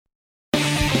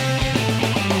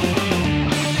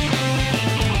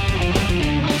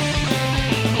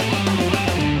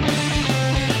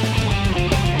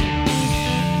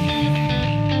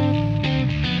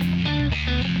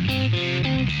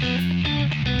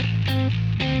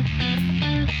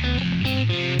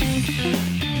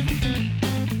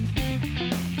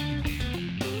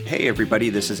Hey everybody,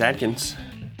 this is Adkins.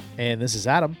 And this is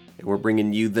Adam. And we're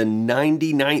bringing you the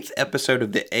 99th episode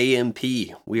of the AMP.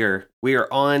 We are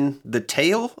on the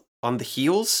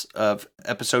heels of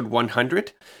episode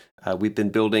 100. We've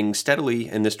been building steadily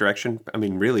in this direction,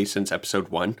 really since episode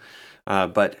 1.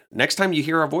 But next time you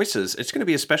hear our voices, it's going to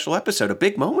be a special episode, a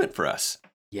big moment for us.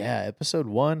 Yeah, episode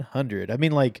 100.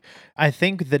 I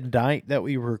think the night that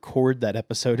we record that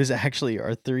episode is actually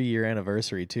our 3-year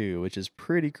anniversary too, which is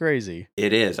pretty crazy.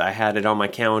 It is. I had it on my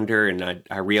calendar, and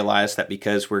I realized that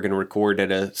because we're going to record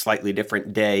at a slightly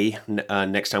different day,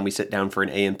 next time we sit down for an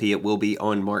AMP, it will be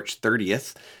on March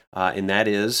 30th. And that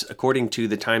is, according to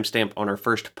the timestamp on our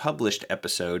first published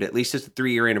episode, at least it's the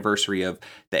 3-year anniversary of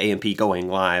the AMP going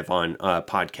live on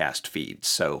podcast feeds.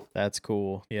 So that's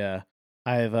cool. Yeah.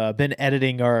 I've been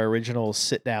editing our original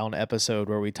sit-down episode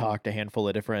where we talked a handful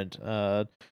of different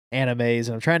animes,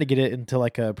 and I'm trying to get it into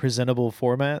like a presentable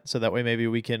format, so that way maybe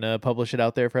we can publish it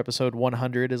out there for episode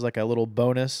 100 as like a little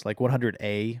bonus, like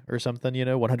 100A or something,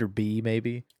 100B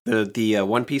maybe. The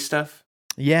One Piece stuff?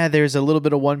 Yeah, there's a little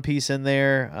bit of One Piece in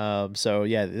there. So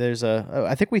yeah,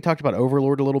 I think we talked about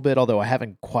Overlord a little bit, although I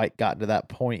haven't quite gotten to that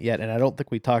point yet, and I don't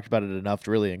think we talked about it enough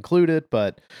to really include it,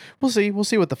 but we'll see. We'll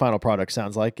see what the final product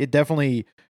sounds like. It definitely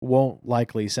won't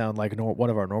likely sound like one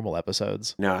of our normal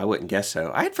episodes. No, I wouldn't guess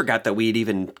so. I had forgot that we had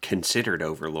even considered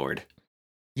Overlord.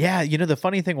 Yeah, the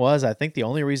funny thing was, I think the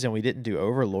only reason we didn't do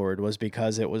Overlord was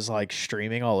because it was like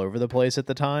streaming all over the place at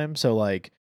the time. So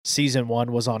like season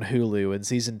 1 was on Hulu and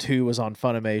season 2 was on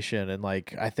Funimation, and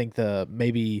like I think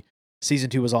maybe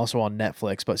season 2 was also on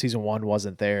Netflix, but season 1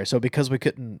 wasn't there. So because we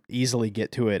couldn't easily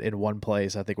get to it in one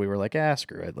place, I think we were like,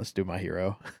 screw it, let's do My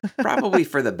Hero. Probably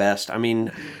for the best.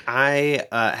 I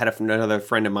had another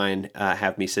friend of mine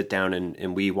have me sit down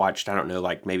and we watched, I don't know,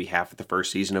 like maybe half of the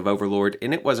first season of Overlord,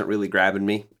 and it wasn't really grabbing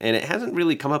me. And it hasn't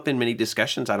really come up in many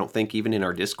discussions, I don't think, even in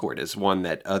our Discord, as one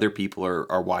that other people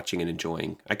are watching and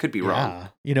enjoying. I could be wrong.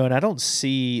 And I don't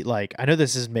see, like, I know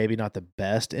this is maybe not the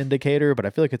best indicator, but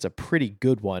I feel like it's a pretty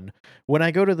good one. When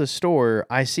I go to the store,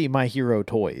 I see My Hero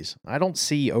toys. I don't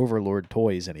see Overlord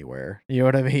toys anywhere. You know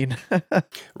what I mean?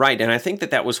 Right, and I think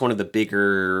that was one of the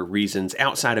bigger reasons,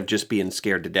 outside of just being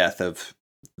scared to death of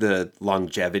the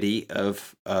longevity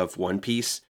of One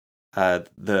Piece.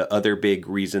 The other big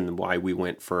reason why we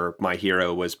went for My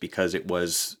Hero was because it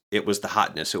was the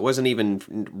hotness. It wasn't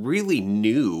even really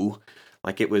new.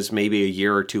 Like, it was maybe a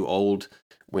year or two old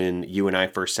when you and I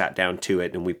first sat down to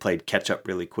it, and we played catch up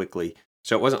really quickly.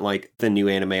 So it wasn't like the new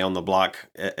anime on the block,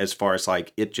 as far as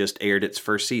like it just aired its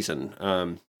first season.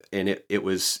 And it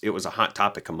was a hot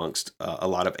topic amongst a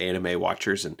lot of anime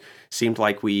watchers, and seemed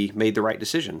like we made the right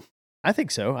decision. I think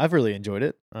so. I've really enjoyed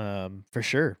it, for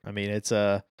sure. I mean, it's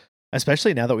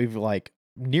especially now that we've like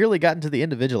nearly gotten to the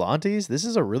end of Vigilantes. This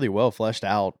is a really well fleshed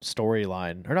out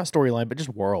storyline, or not storyline, but just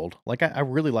world. Like I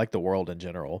really like the world in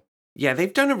general. Yeah,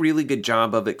 they've done a really good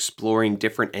job of exploring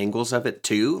different angles of it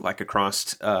too, like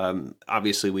across,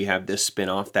 obviously we have this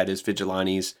spinoff that is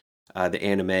Vigilantes, the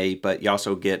anime, but you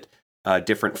also get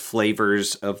different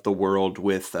flavors of the world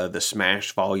with the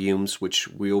Smash volumes, which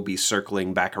we'll be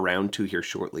circling back around to here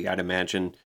shortly, I'd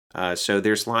imagine. So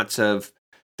there's lots of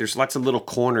little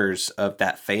corners of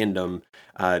that fandom.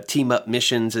 Team Up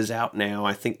Missions is out now.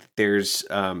 I think there's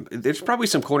probably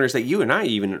some corners that you and I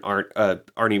even aren't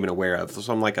even aware of.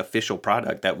 Some like official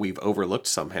product that we've overlooked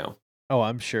somehow. Oh,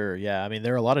 I'm sure. Yeah. I mean,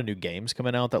 there are a lot of new games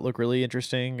coming out that look really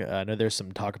interesting. I know there's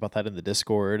some talk about that in the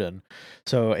Discord. And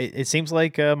so it seems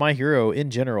like My Hero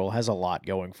in general has a lot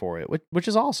going for it, which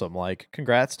is awesome. Like,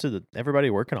 congrats to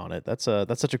everybody working on it. That's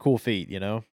such a cool feat,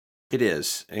 It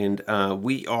is, and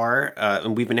we are,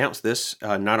 and we've announced this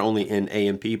not only in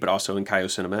AMP but also in Kaio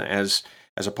Cinema as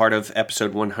a part of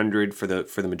episode 100. For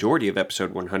the majority of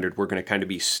episode 100, we're going to kind of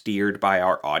be steered by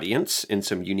our audience in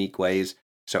some unique ways.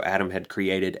 So Adam had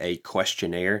created a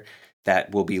questionnaire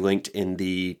that will be linked in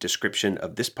the description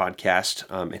of this podcast.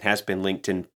 It has been linked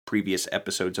in previous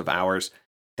episodes of ours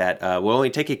that will only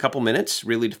take a couple minutes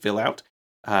really to fill out.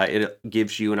 It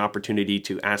gives you an opportunity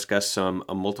to ask us some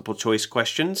multiple choice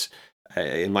questions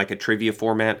in like a trivia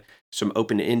format, some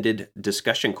open-ended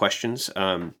discussion questions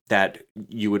that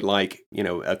you would like,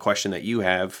 a question that you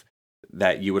have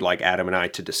that you would like Adam and I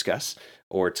to discuss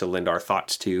or to lend our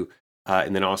thoughts to.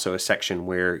 And then also a section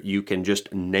where you can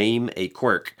just name a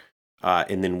quirk,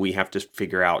 and then we have to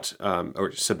figure out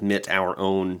or submit our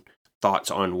own thoughts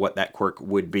on what that quirk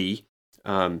would be.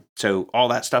 So all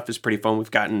that stuff is pretty fun. We've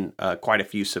gotten quite a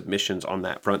few submissions on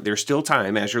that front. There's still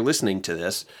time, as you're listening to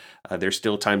this, there's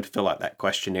still time to fill out that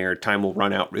questionnaire. Time will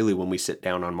run out really when we sit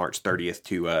down on March 30th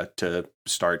to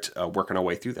start working our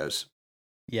way through those.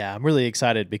 Yeah, I'm really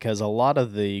excited because a lot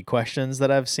of the questions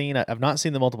that I've seen, I've not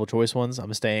seen the multiple choice ones.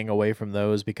 I'm staying away from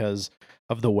those because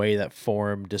of the way that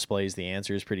form displays the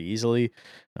answers pretty easily.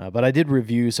 But I did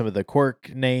review some of the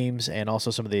quirk names and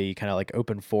also some of the kind of like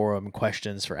open forum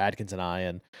questions for Adkins and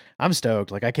and I'm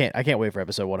stoked. Like I can't wait for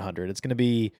episode 100. It's going to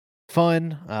be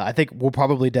fun. I think we'll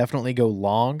probably definitely go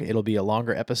long. It'll be a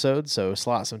longer episode, so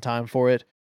slot some time for it.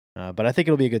 But I think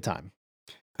it'll be a good time.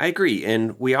 I agree.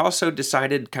 And we also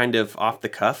decided kind of off the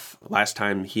cuff last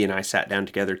time he and I sat down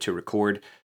together to record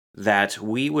that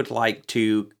we would like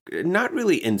to not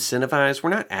really incentivize. We're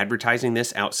not advertising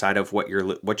this outside of what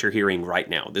you're hearing right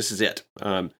now. This is it.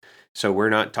 So we're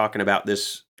not talking about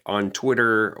this on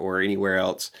Twitter or anywhere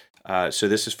else. So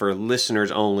this is for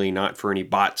listeners only, not for any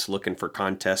bots looking for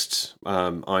contests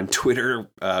on Twitter,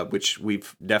 which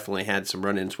we've definitely had some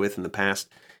run-ins with in the past.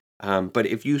 But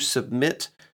if you submit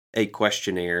a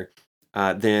questionnaire,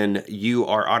 then you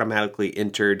are automatically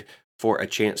entered for a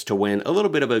chance to win a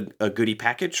little bit of a goodie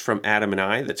package from Adam and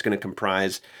I that's going to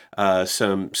comprise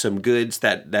some goods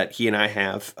that he and I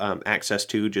have access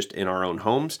to just in our own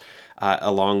homes,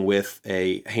 along with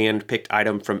a hand-picked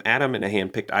item from Adam and a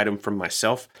hand-picked item from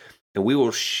myself. And we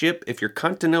will ship, if you're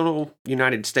continental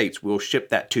United States, we'll ship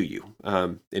that to you,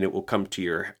 and it will come to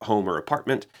your home or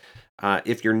apartment.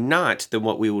 If you're not, then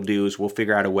what we will do is we'll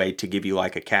figure out a way to give you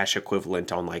like a cash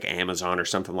equivalent on like Amazon or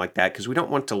something like that, because we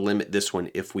don't want to limit this one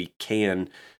if we can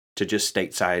to just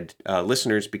stateside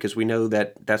listeners, because we know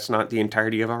that that's not the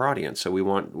entirety of our audience. So we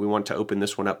want to open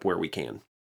this one up where we can.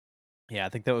 Yeah, I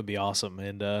think that would be awesome.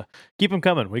 And keep them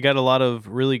coming. We got a lot of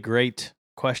really great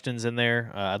questions in there.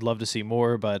 I'd love to see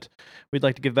more, but we'd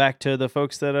like to give back to the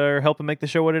folks that are helping make the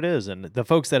show what it is. And the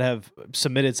folks that have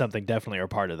submitted something definitely are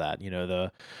part of that. You know,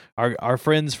 our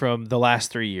friends from the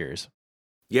last 3 years.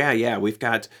 Yeah. We've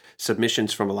got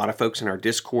submissions from a lot of folks in our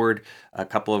Discord, a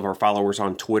couple of our followers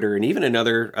on Twitter, and even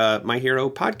another My Hero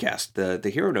podcast. The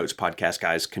Hero Notes podcast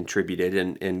guys contributed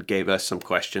and gave us some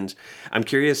questions. I'm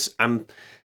curious.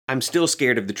 I'm still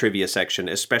scared of the trivia section,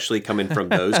 especially coming from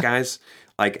those guys.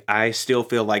 Like, I still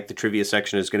feel like the trivia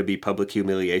section is going to be public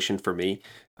humiliation for me.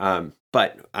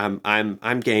 But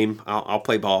I'm game. I'll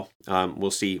play ball.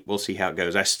 We'll see how it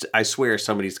goes. I swear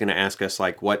somebody's going to ask us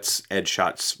like, what's Ed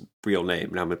Schott's real name,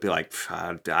 and I'm going to be like,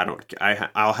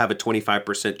 I'll have a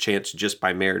 25% chance just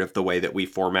by merit of the way that we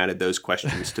formatted those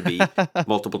questions to be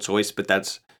multiple choice. But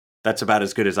that's about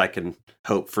as good as I can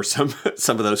hope for some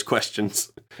of those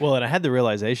questions. Well, and I had the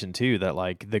realization too that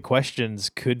like the questions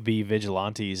could be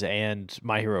Vigilantes and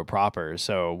My Hero proper,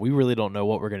 so we really don't know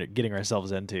what we're getting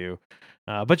ourselves into.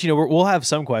 But you know, we'll have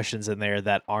some questions in there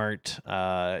that aren't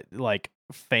like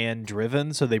fan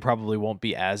driven, so they probably won't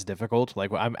be as difficult.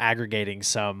 Like I'm aggregating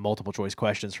some multiple choice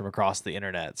questions from across the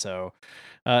internet, so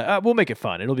we'll make it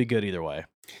fun. It'll be good either way.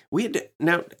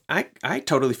 I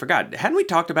totally forgot. Hadn't we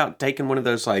talked about taking one of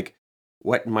those like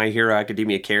what My Hero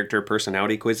Academia character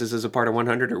personality quizzes as a part of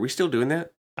 100? Are we still doing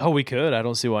that? Oh, we could. I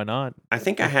don't see why not. I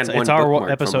think I had one. It's our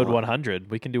episode 100.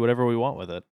 We can do whatever we want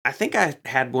with it. I think I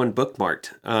had one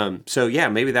bookmarked. So yeah,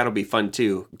 maybe that'll be fun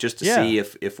too, just to see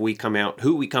if we come out,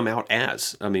 who we come out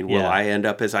as. I mean, will I end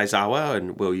up as Aizawa,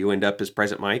 and will you end up as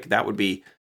Present Mike? That would be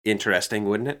interesting,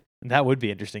 wouldn't it? That would be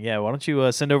interesting. Yeah. Why don't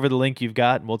you send over the link you've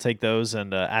got, and we'll take those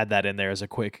and add that in there as a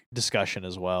quick discussion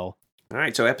as well. All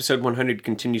right, so episode 100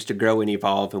 continues to grow and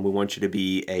evolve, and we want you to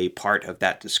be a part of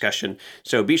that discussion.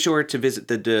 So be sure to visit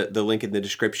the link in the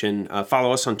description.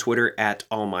 Follow us on Twitter at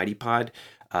AlmightyPod,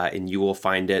 and you will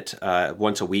find it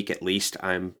once a week at least.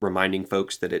 I'm reminding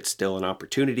folks that it's still an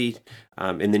opportunity.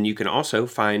 And then you can also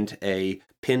find a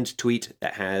pinned tweet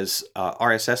that has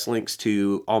RSS links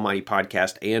to Almighty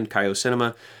Podcast and Kaio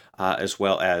Cinema, as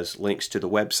well as links to the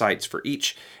websites for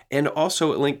each, and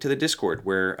also a link to the Discord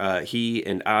where he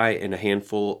and I and a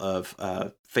handful of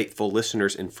faithful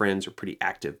listeners and friends are pretty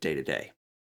active day to day.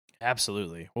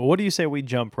 Absolutely. Well, what do you say we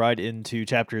jump right into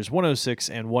chapters 106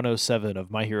 and 107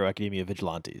 of My Hero Academia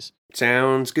Vigilantes?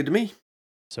 Sounds good to me.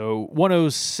 So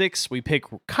 106, we pick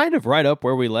kind of right up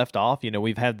where we left off. You know,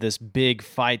 we've had this big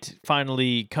fight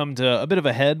finally come to a bit of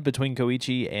a head between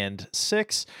Koichi and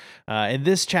Six. And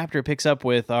this chapter picks up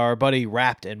with our buddy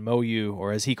Rapt and Moyu,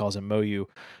 or as he calls him, Moyu.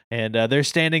 And they're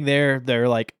standing there. They're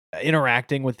like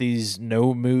interacting with these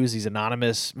Nomus, these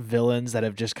anonymous villains that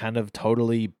have just kind of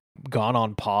totally gone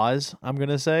on pause, I'm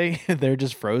gonna say. They're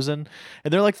just frozen,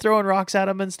 and they're like throwing rocks at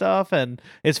him and stuff. And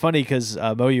it's funny because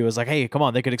Moyu is like, hey, come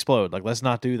on, they could explode, like let's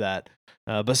not do that.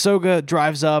 But Soga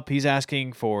drives up. He's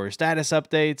asking for status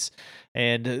updates,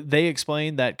 and they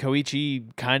explain that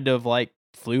Koichi kind of like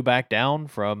flew back down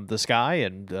from the sky,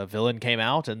 and the villain came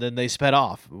out, and then they sped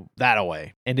off that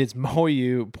away. And it's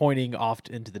Moyu pointing off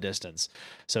into the distance.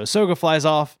 So Soga flies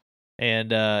off,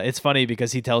 and it's funny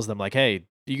because he tells them like, "Hey,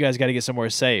 you guys got to get somewhere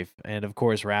safe." And of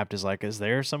course, Rapt is like, "Is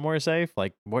there somewhere safe?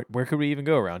 Like, where could we even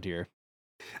go around here?"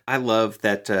 I love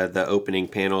that the opening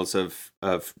panels of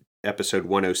episode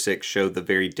 106 show the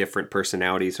very different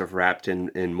personalities of Rapt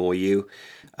and Moyu.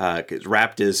 Because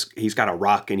Rapt he's got a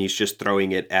rock and he's just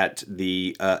throwing it at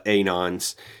the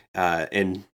Anons,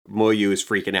 and Moyu is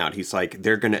freaking out. He's like,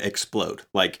 they're going to explode.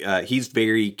 Like, he's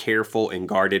very careful and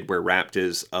guarded, where Rapt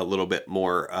is a little bit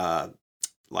more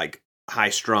like high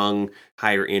strung,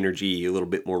 higher energy, a little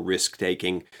bit more risk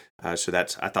taking. I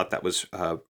thought that was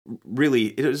really,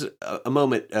 it was a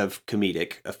moment of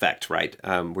comedic effect, right?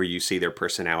 Where you see their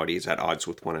personalities at odds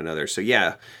with one another. So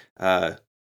yeah,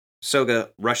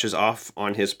 Soga rushes off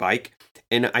on his bike.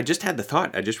 And I just had the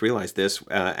thought, I just realized this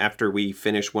after we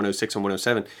finished 106 and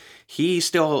 107, he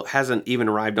still hasn't even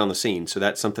arrived on the scene. So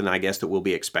that's something I guess that we'll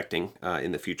be expecting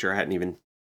in the future. I hadn't even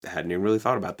really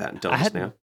thought about that until just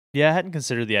now. Yeah, I hadn't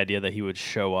considered the idea that he would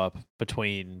show up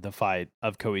between the fight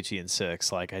of Koichi and Six.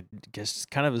 Like, I guess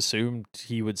kind of assumed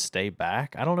he would stay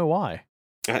back. I don't know why.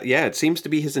 Yeah, it seems to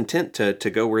be his intent to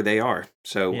go where they are.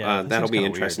 So that'll be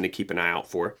interesting weird to keep an eye out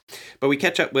for. But we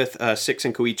catch up with Six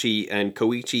and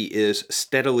Koichi is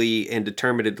steadily and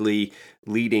determinedly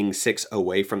leading Six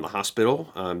away from the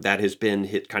hospital. That has been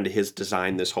kind of his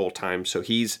design this whole time. So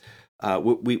he's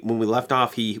when we left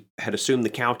off, he had assumed the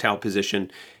kowtow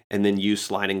position and then used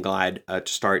slide and glide to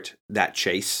start that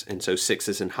chase. And so Six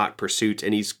is in hot pursuit,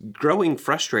 and he's growing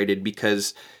frustrated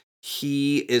because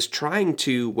he is trying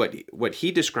to, what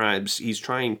he describes, he's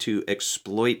trying to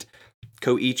exploit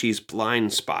Koichi's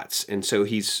blind spots. And so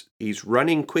he's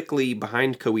running quickly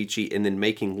behind Koichi and then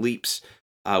making leaps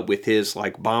with his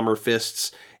like bomber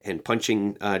fists and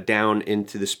punching down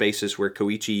into the spaces where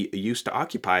Koichi used to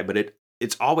occupy. But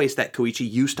it's always that Koichi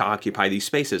used to occupy these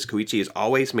spaces. Koichi is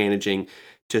always managing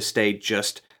to stay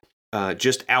just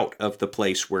out of the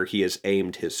place where he has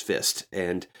aimed his fist.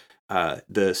 And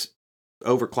the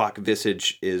overclock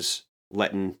visage is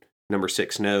letting number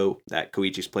 6 know that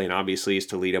Koichi's plan obviously is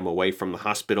to lead him away from the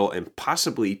hospital and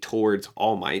possibly towards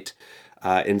All Might.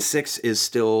 And 6 is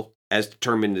still as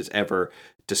determined as ever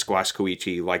to squash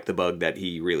Koichi like the bug that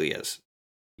he really is.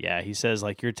 Yeah, he says,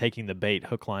 like, you're taking the bait,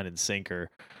 hook, line, and sinker.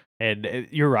 And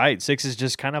you're right. 6 is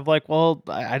just kind of like, well,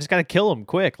 I just got to kill him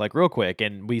quick, like real quick.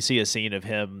 And we see a scene of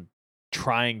him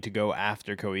trying to go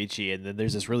after Koichi. And then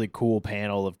there's this really cool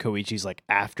panel of Koichi's like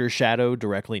after shadow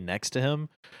directly next to him.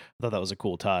 I thought that was a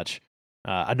cool touch.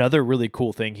 Another really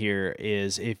cool thing here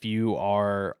is if you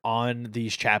are on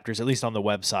these chapters, at least on the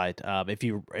website, if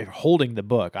you're holding the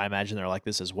book, I imagine they're like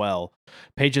this as well.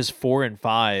 Pages 4 and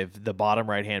 5, the bottom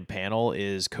right-hand panel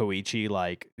is Koichi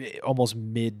like almost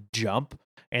mid-jump.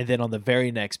 And then on the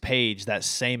very next page, that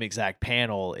same exact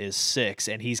panel is 6,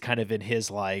 and he's kind of in his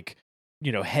like,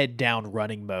 head down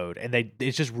running mode. And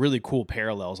it's just really cool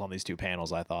parallels on these two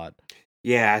panels, I thought.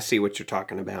 Yeah, I see what you're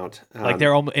talking about. Like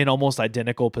they're in almost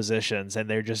identical positions, and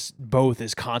they're just both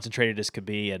as concentrated as could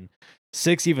be. And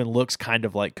 6 even looks kind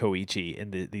of like Koichi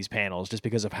in these panels, just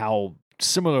because of how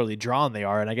similarly drawn they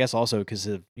are, and I guess also because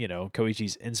of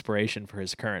Koichi's inspiration for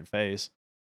his current face.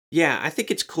 Yeah, I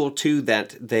think it's cool too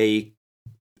that they,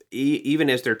 even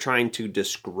as they're trying to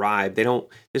describe,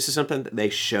 this is something that they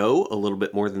show a little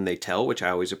bit more than they tell, which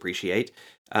I always appreciate.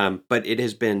 But it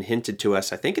has been hinted to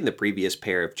us, I think in the previous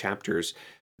pair of chapters,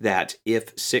 that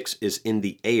if 6 is in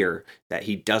the air, that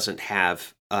he doesn't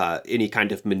have any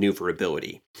kind of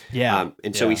maneuverability. Yeah.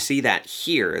 So we see that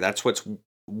here. That's what's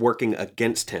working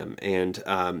against him. And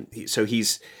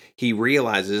he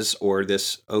realizes, or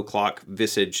this o'clock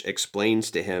visage explains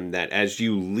to him, that as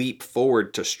you leap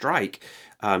forward to strike,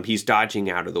 he's dodging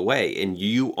out of the way, and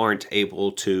you aren't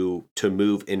able to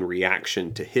move in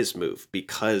reaction to his move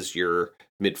because you're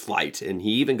mid-flight. And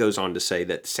he even goes on to say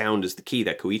that sound is the key,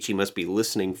 that Koichi must be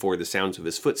listening for the sounds of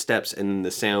his footsteps, and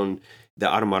the sound,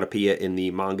 the onomatopoeia in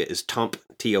the manga is tomp,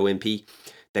 T-O-M-P,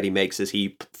 that he makes as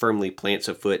he firmly plants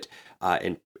a foot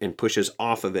and pushes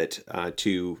off of it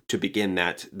to begin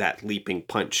that leaping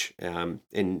punch.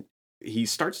 And he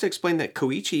starts to explain that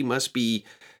Koichi must be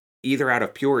either out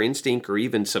of pure instinct or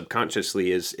even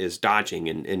subconsciously is dodging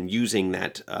and using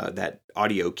that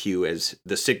audio cue as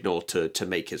the signal to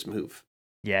make his move.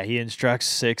 Yeah, he instructs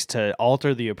 6 to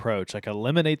alter the approach, like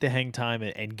eliminate the hang time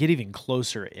and get even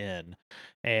closer in.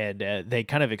 And they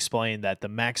kind of explain that the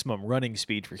maximum running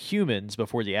speed for humans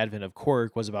before the advent of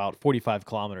Quirk was about 45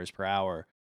 kilometers per hour.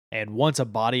 And once a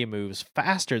body moves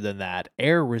faster than that,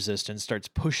 air resistance starts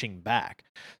pushing back.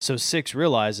 So Six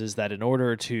realizes that in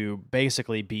order to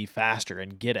basically be faster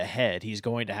and get ahead, he's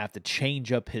going to have to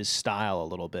change up his style a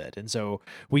little bit. And so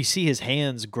we see his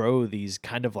hands grow these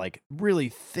kind of like really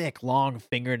thick, long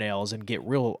fingernails and get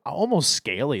real, almost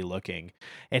scaly looking.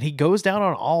 And he goes down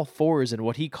on all fours in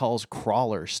what he calls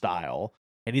crawler style.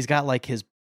 And he's got like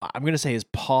I'm going to say his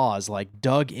paws like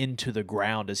dug into the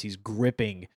ground as he's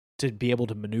gripping to be able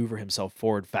to maneuver himself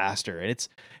forward faster. And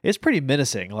it's pretty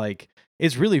menacing. Like,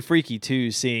 it's really freaky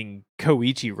too, seeing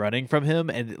Koichi running from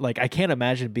him. And like, I can't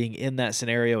imagine being in that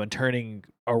scenario and turning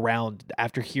around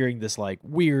after hearing this like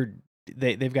weird,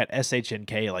 they've got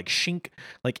SHNK like shink,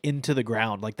 like into the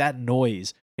ground, like that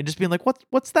noise, and just being like,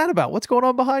 what's that about? What's going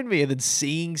on behind me? And then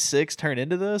seeing Six turn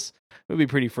into this would be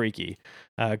pretty freaky.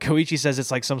 Koichi says it's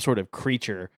like some sort of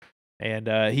creature. And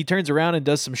he turns around and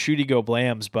does some shooty go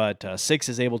blams, but Six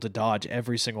is able to dodge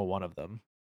every single one of them.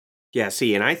 Yeah,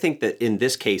 see, and I think that in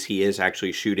this case, he is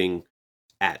actually shooting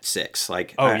at Six.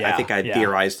 Like, I think I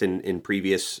theorized in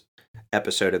previous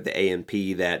episode of the AMP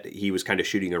that he was kind of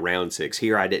shooting around Six.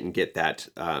 Here, I didn't get that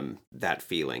that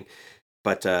feeling.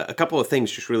 But a couple of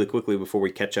things just really quickly before we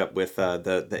catch up with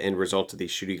the end result of these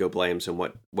shooty go blams and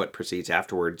what proceeds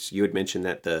afterwards. You had mentioned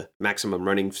that the maximum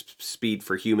running speed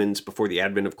for humans before the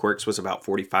advent of quirks was about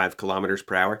 45 kilometers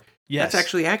per hour. Yes. That's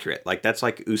actually accurate. Like, that's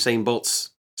like Usain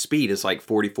Bolt's speed is like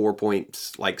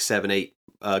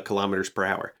 44.78 kilometers per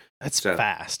hour. That's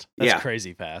fast. That's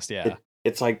crazy fast. Yeah.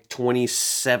 It's like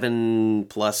 27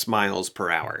 plus miles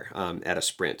per hour at a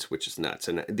sprint, which is nuts.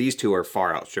 And these two are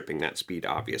far outstripping that speed,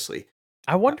 obviously.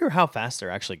 I wonder how fast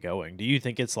they're actually going. Do you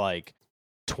think it's like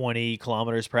 20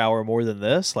 kilometers per hour more than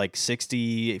this, like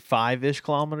 65-ish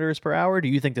kilometers per hour? Do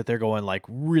you think that they're going like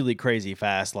really crazy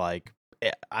fast? Like,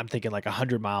 I'm thinking like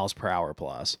 100 miles per hour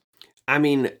plus. I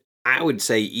mean, I would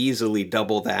say easily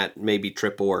double that, maybe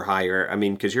triple or higher. I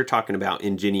mean, because you're talking about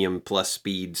Ingenium plus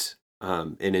speeds,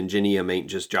 and Ingenium ain't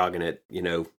just jogging at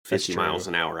 50 miles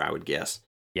an hour, I would guess.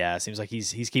 Yeah, it seems like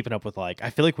he's keeping up with like, I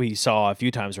feel like we saw a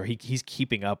few times where he's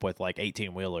keeping up with like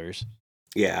 18-wheelers.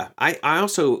 Yeah, I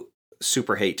also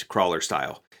super hate crawler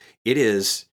style. It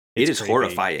is creepy.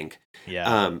 Horrifying.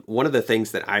 Yeah. One of the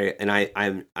things that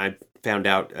I found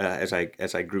out as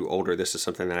I grew older, this is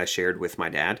something that I shared with my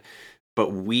dad,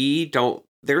 but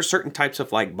there are certain types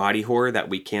of like body horror that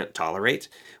we can't tolerate.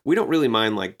 We don't really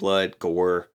mind like blood,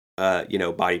 gore,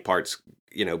 body parts,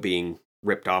 being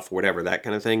ripped off, whatever, that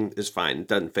kind of thing is fine. It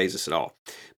doesn't faze us at all.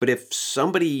 But if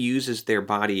somebody uses their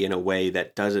body in a way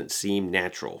that doesn't seem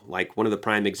natural, like one of the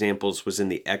prime examples was in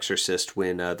The Exorcist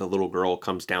when the little girl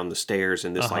comes down the stairs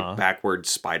in this like backward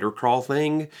spider crawl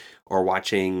thing, or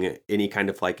watching any kind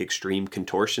of like extreme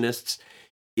contortionists,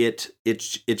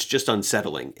 it's just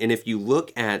unsettling. And if you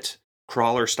look at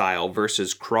crawler style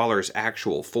versus crawler's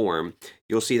actual form,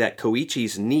 you'll see that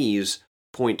Koichi's knees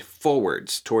point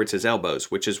forwards towards his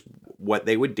elbows, which is what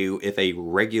they would do if a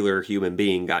regular human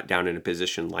being got down in a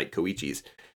position like Koichi's.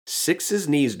 Six's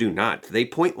knees do not. They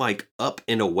point like up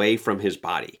and away from his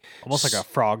body. Almost like a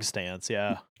frog stance,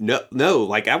 yeah. No,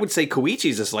 like I would say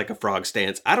Koichi's is like a frog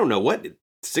stance. I don't know what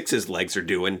Six's legs are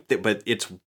doing, but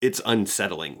it's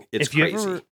unsettling. It's crazy.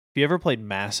 If you ever played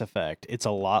Mass Effect, it's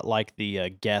a lot like the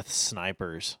Geth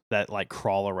snipers that like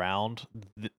crawl around.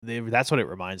 That's what it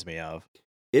reminds me of.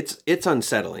 It's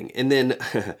unsettling. And then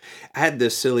I had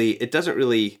this silly, it doesn't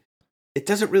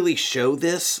really show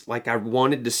this. Like, I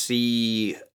wanted to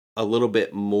see a little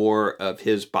bit more of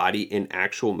his body in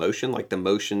actual motion, like the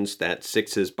motions that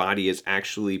Six's body is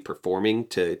actually performing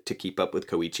to keep up with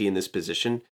Koichi in this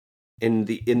position. In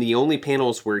the only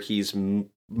panels where he's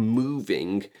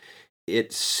moving,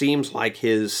 it seems like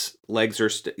his legs are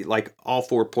like all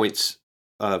 4 points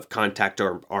of contact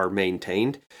are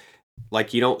maintained.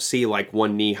 Like, you don't see like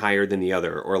one knee higher than the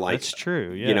other, or like, that's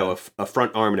true. Yeah. A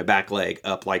front arm and a back leg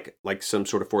up like some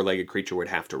sort of four-legged creature would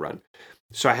have to run.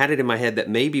 So I had it in my head that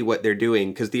maybe what they're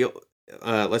doing, because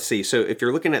let's see. So if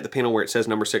you're looking at the panel where it says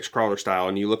number 6 crawler style,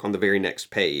 and you look on the very next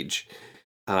page,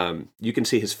 you can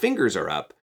see his fingers are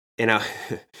up, and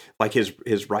like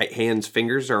his right hand's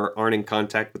fingers aren't in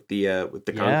contact with the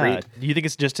concrete. Do you think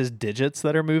it's just his digits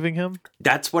that are moving him?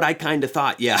 That's what I kind of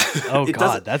thought. Yeah. Oh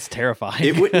God, that's terrifying.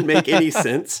 It wouldn't make any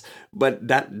sense, but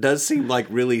that does seem like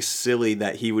really silly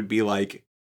that he would be like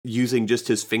using just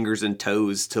his fingers and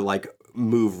toes to like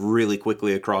move really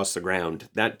quickly across the ground.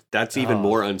 That's even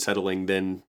more unsettling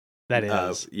than that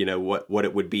is. What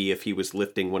it would be if he was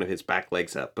lifting one of his back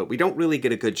legs up. But we don't really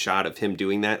get a good shot of him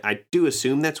doing that. I do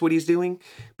assume that's what he's doing,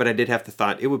 but I did have the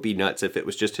thought it would be nuts if it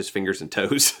was just his fingers and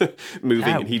toes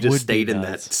moving and he just stayed in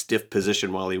that stiff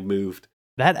position while he moved.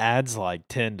 That adds like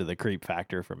 10 to the creep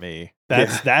factor for me.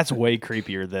 Yeah. That's way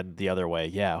creepier than the other way.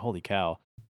 Yeah, holy cow.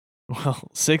 Well,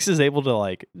 Six is able to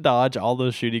like dodge all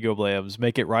those shooty go blams,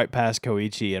 make it right past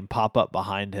Koichi, and pop up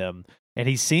behind him. And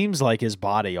he seems like his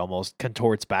body almost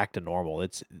contorts back to normal.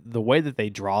 It's the way that they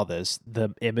draw this,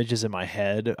 the images in my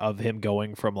head of him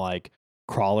going from like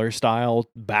crawler style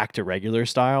back to regular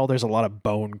style. There's a lot of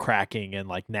bone cracking and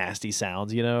like nasty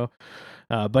sounds, you know?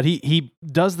 But he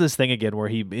does this thing again where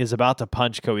he is about to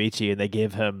punch Koichi, and they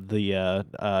give him the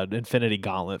Infinity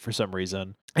Gauntlet for some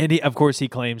reason. And of course, he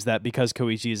claims that because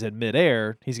Koichi is in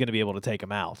midair, he's going to be able to take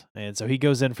him out. And so he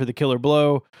goes in for the killer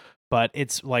blow. But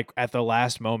it's like at the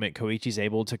last moment, Koichi's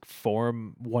able to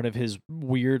form one of his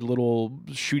weird little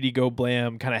shooty go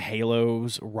blam kind of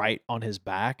halos right on his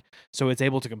back. So it's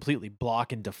able to completely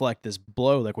block and deflect this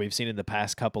blow like we've seen in the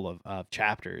past couple of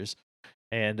chapters.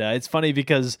 And it's funny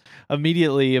because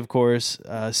immediately, of course,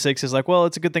 Six is like, well,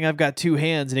 it's a good thing I've got two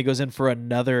hands. And he goes in for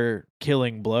another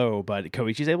killing blow, but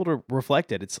Koichi's able to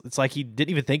reflect it. It's like he didn't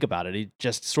even think about it. It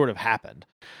just sort of happened.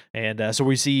 And so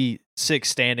we see Six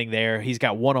standing there. He's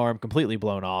got one arm completely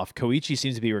blown off. Koichi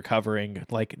seems to be recovering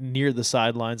like near the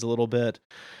sidelines a little bit.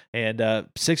 And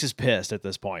Six is pissed at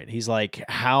this point. He's like,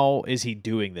 how is he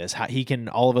doing this? How he can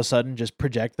all of a sudden just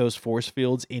project those force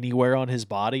fields anywhere on his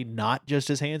body, not just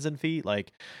his hands and feet.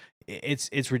 Like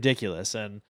it's ridiculous.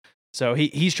 And so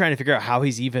he's trying to figure out how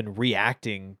he's even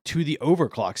reacting to the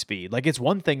overclock speed. Like it's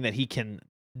one thing that he can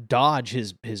dodge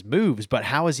his moves, but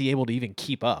how is he able to even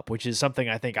keep up? Which is something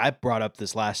I think I brought up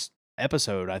this last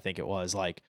episode. I think it was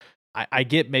like I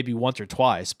get maybe once or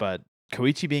twice, but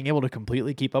Koichi being able to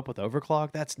completely keep up with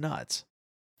overclock, that's nuts.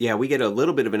 Yeah, we get a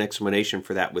little bit of an explanation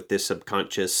for that with this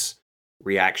subconscious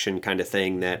reaction kind of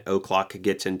thing that O'Clock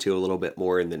gets into a little bit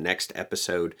more in the next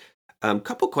episode.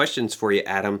 Couple questions for you,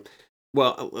 Adam.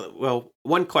 Well,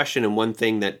 one question and one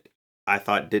thing that I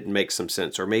thought didn't make some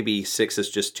sense, or maybe Six is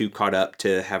just too caught up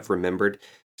to have remembered.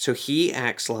 So he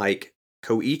acts like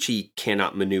Koichi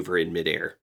cannot maneuver in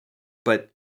midair,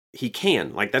 but he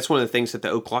can. Like, that's one of the things that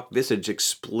the O'Clock Visage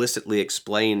explicitly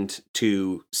explained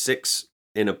to Six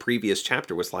in a previous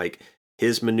chapter was like,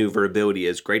 his maneuverability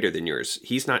is greater than yours.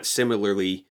 He's not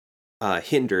similarly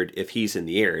hindered if he's in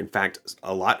the air. In fact,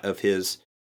 a lot of his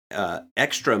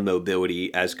extra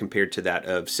mobility as compared to that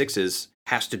of Six's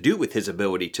has to do with his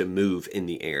ability to move in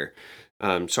the air.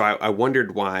 So I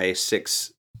wondered why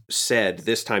Six said,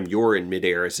 this time you're in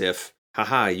midair, as if,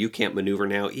 haha, you can't maneuver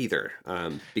now either,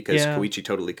 because Koichi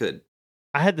totally could.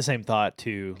 I had the same thought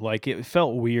too. Like it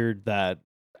felt weird that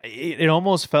it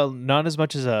almost felt not as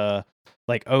much as a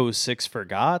like, oh, Six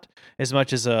forgot, as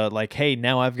much as a like, hey,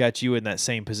 now I've got you in that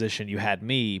same position you had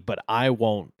me, but I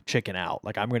won't chicken out.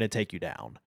 Like I'm going to take you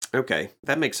down. Okay,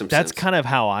 that makes some sense. That's kind of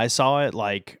how I saw it.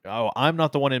 Like, oh, I'm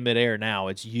not the one in midair now.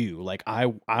 It's you. Like,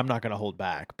 I'm not going to hold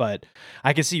back. But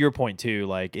I can see your point too.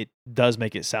 Like, it does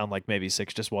make it sound like maybe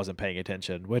Six just wasn't paying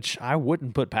attention, which I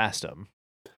wouldn't put past him.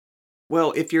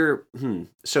 Well, if you're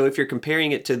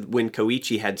comparing it to when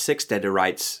Koichi had Six dead to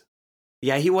rights,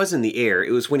 yeah, he was in the air.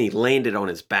 It was when he landed on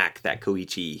his back that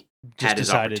Koichi had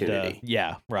his opportunity.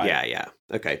 Yeah, right. Yeah.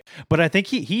 Okay. But I think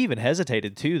he even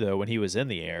hesitated too, though, when he was in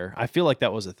the air. I feel like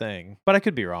that was a thing, but I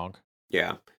could be wrong.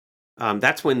 Yeah.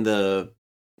 That's when the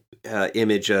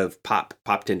image of Pop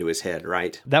popped into his head,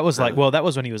 right? That was like, that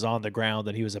was when he was on the ground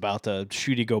and he was about to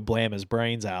shooty go blam his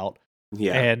brains out.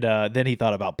 Yeah. And then he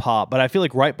thought about Pop. But I feel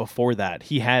like right before that,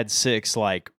 he had Six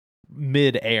like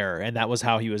mid-air, and that was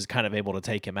how he was kind of able to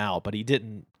take him out, but he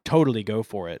didn't totally go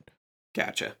for it.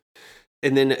 Gotcha.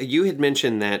 And then you had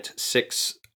mentioned that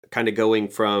Six kind of going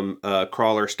from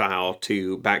crawler style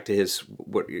to back to his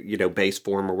base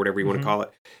form or whatever you want to call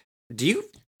it.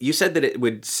 You said that it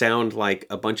would sound like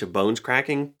a bunch of bones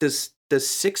cracking. Does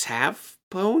Six have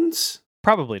bones?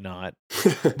 Probably not.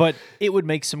 But it would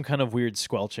make some kind of weird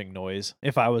squelching noise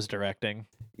if I was directing.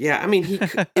 Yeah, I mean,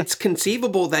 it's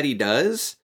conceivable that he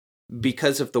does,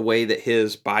 because of the way that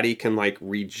his body can like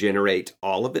regenerate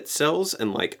all of its cells,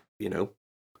 and like,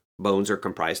 bones are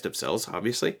comprised of cells,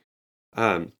 obviously.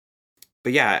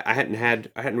 But yeah, I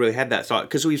hadn't really had that thought,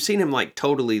 because we've seen him like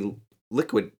totally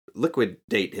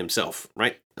liquidate himself,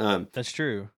 right? That's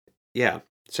true. Yeah.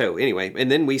 So anyway,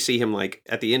 and then we see him like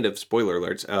at the end of spoiler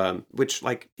alerts, which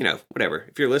like, whatever.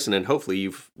 If you're listening, hopefully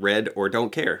you've read or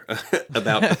don't care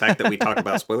about the fact that we talk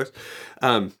about spoilers.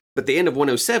 But the end of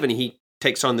 107, he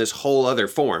takes on this whole other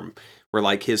form where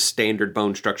like his standard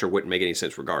bone structure wouldn't make any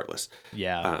sense regardless.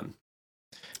 Yeah.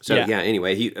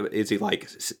 Anyway, is he like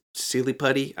silly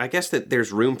putty? I guess that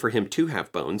there's room for him to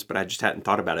have bones, but I just hadn't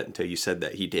thought about it until you said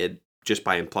that he did just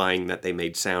by implying that they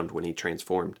made sound when he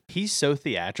transformed. He's so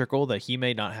theatrical that he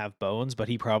may not have bones, but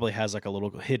he probably has like a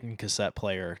little hidden cassette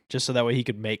player just so that way he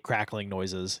could make crackling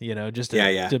noises, just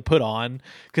to put on.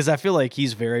 Because I feel like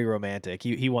he's very romantic.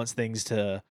 He wants things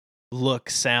to look,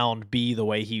 sound, be the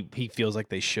way he feels like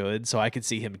they should. So I could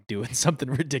see him doing something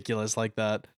ridiculous like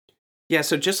that. Yeah,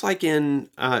 so just like in,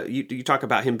 you talk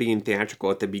about him being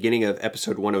theatrical at the beginning of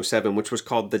episode 107, which was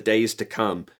called The Days to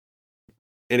Come.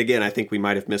 And again, I think we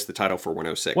might have missed the title for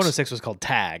 106. 106 was called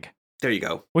Tag. There you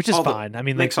go. Which is fine. I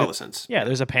mean, makes all the sense. Yeah,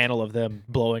 there's a panel of them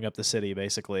blowing up the city,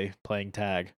 basically, playing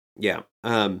tag. Yeah.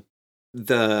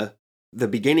 The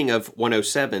beginning of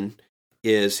 107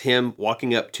 is him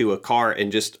walking up to a car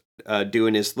and just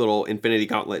doing his little Infinity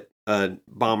Gauntlet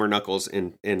bomber knuckles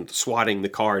and swatting the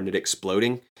car and it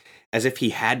exploding. As if he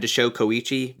had to show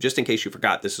Koichi, just in case you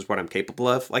forgot, this is what I'm capable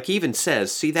of. Like, he even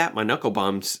says, see that? My knuckle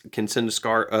bombs can send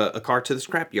a car to the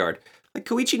scrapyard. Like,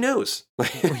 Koichi knows.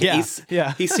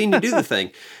 He's seen you do the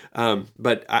thing.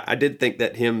 But I did think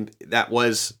that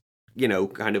was,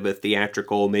 kind of a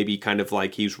theatrical, maybe kind of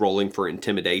like he's rolling for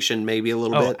intimidation, maybe a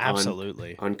little bit.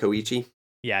 Absolutely. On Koichi.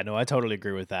 Yeah, no, I totally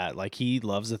agree with that. Like, he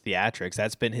loves the theatrics.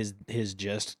 That's been his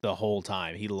gist the whole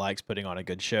time. He likes putting on a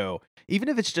good show, even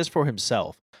if it's just for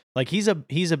himself. Like, he's a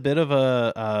bit of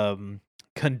a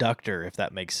conductor, if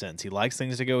that makes sense. He likes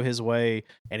things to go his way,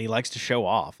 and he likes to show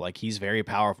off. Like, he's very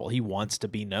powerful. He wants to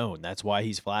be known. That's why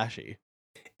he's flashy.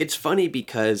 It's funny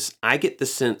because I get the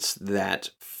sense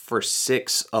that for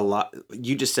Six,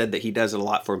 you just said that he does it a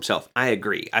lot for himself. I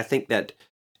agree. I think that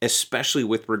especially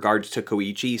with regards to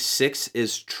Koichi, Six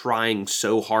is trying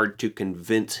so hard to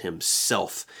convince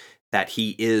himself that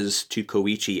he is to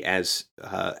Koichi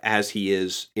as he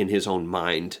is in his own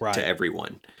mind to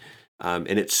everyone.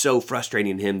 And it's so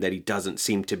frustrating to him that he doesn't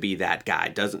seem to be that guy,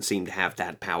 doesn't seem to have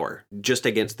that power, just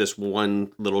against this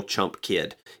one little chump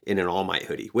kid in an All Might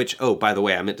hoodie, which, oh, by the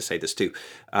way, I meant to say this too.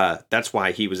 That's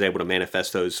why he was able to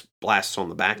manifest those blasts on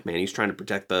the back, man. He's trying to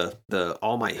protect the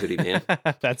All Might hoodie, man.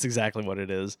 That's exactly what it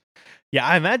is. Yeah,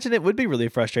 I imagine it would be really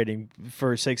frustrating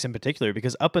for Six in particular,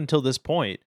 because up until this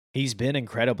point, he's been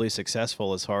incredibly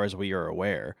successful as far as we are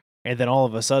aware. And then all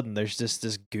of a sudden, there's just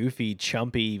this goofy,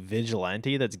 chumpy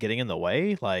vigilante that's getting in the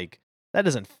way. Like, that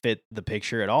doesn't fit the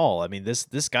picture at all. I mean,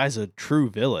 this guy's a true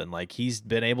villain. Like, he's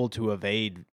been able to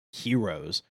evade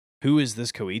heroes. Who is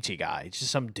this Koichi guy? It's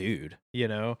just some dude,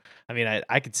 I mean,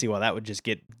 I could see why that would just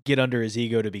get under his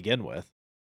ego to begin with.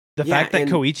 The fact that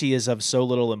Koichi is of so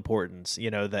little importance,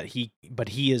 that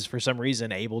he is for some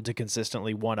reason able to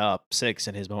consistently one up Six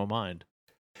in his own mind.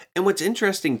 And what's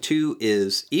interesting, too,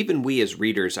 is even we as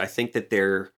readers, I think that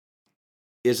there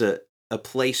is a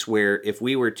place where if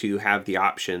we were to have the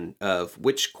option of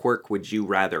which quirk would you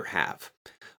rather have,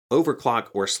 Overclock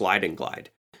or Slide and Glide,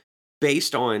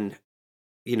 based on,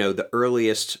 the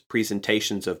earliest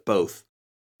presentations of both,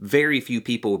 very few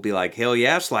people would be like, hell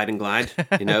yeah, Slide and Glide,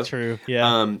 True,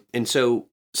 yeah. And so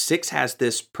Six has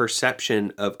this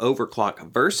perception of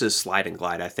Overclock versus Slide and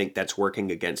Glide. I think that's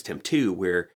working against him, too,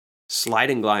 where Slide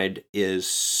and Glide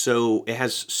it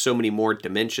has so many more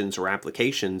dimensions or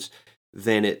applications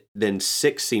than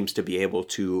Six seems to be able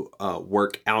to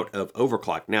work out of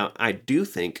Overclock. Now, I do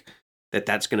think that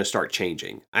that's going to start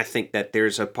changing. I think that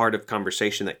there's a part of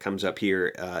conversation that comes up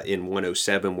here in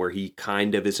 107 where he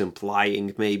kind of is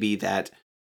implying maybe that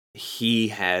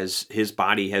his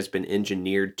body has been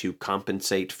engineered to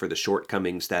compensate for the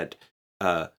shortcomings that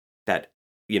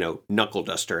Knuckle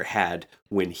Duster had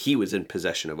when he was in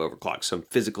possession of Overclock. Some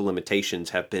physical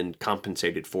limitations have been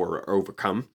compensated for or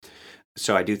overcome.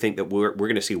 So I do think that we're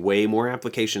going to see way more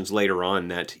applications later on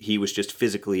that he was just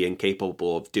physically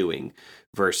incapable of doing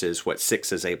versus what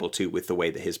Six is able to with the way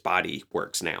that his body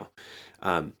works now.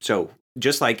 So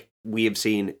just like we have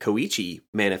seen Koichi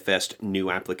manifest new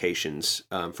applications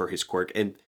for his quirk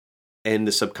and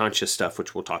the subconscious stuff,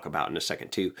 which we'll talk about in a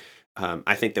second too.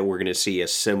 I think that we're going to see a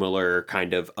similar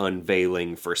kind of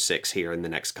unveiling for Six here in the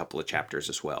next couple of chapters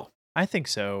as well. I think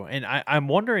so. And I'm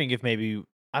wondering if maybe,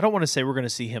 I don't want to say we're going to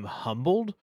see him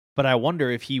humbled, but I wonder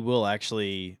if he will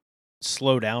actually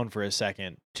slow down for a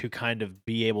second to kind of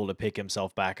be able to pick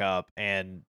himself back up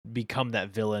and become that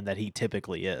villain that he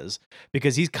typically is.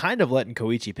 Because he's kind of letting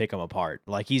Koichi pick him apart.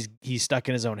 Like, he's stuck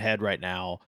in his own head right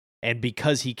now. And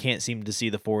because he can't seem to see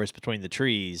the forest between the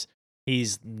trees,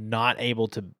 he's not able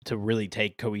to really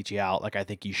take Koichi out like I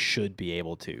think he should be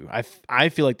able to. I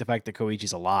feel like the fact that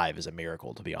Koichi's alive is a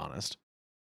miracle, to be honest.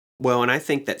 Well, and I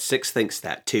think that Six thinks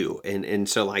that too. And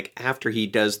so, like, after he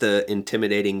does the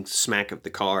intimidating smack of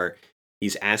the car,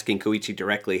 he's asking Koichi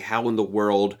directly, how in the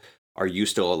world are you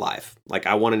still alive? Like,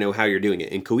 I want to know how you're doing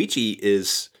it. And Koichi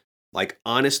is like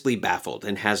honestly baffled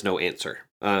and has no answer.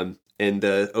 And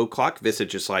the O'Clock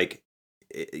Visage is like,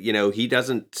 he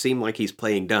doesn't seem like he's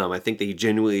playing dumb. I think that he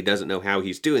genuinely doesn't know how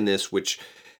he's doing this, which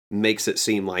makes it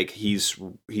seem like he's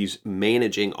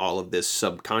managing all of this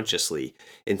subconsciously.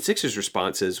 And Six's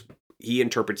response is he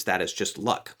interprets that as just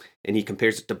luck, and he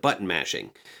compares it to button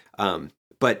mashing.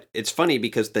 But it's funny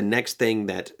because the next thing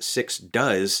that Six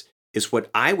does is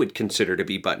what I would consider to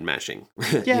be button mashing.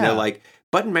 Yeah. Like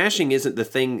button mashing isn't the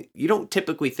thing. You don't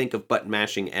typically think of button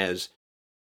mashing as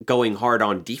going hard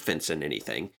on defense in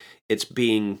anything. It's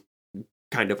being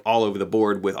kind of all over the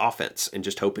board with offense and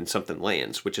just hoping something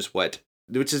lands, which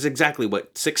is exactly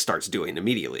what Six starts doing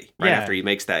immediately right after he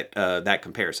makes that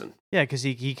comparison. Yeah, because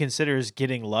he considers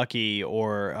getting lucky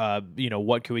or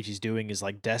what Koichi's doing is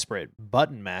like desperate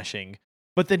button mashing.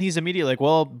 But then he's immediately like,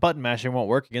 well, button mashing won't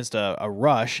work against a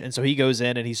rush. And so he goes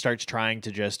in and he starts trying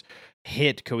to just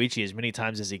hit Koichi as many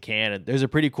times as he can. And there's a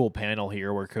pretty cool panel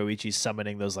here where Koichi's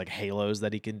summoning those like halos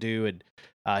that he can do. And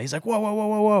he's like, whoa, whoa, whoa,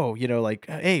 whoa, whoa. Like,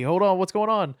 hey, hold on, what's going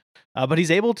on? But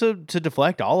he's able to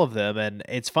deflect all of them. And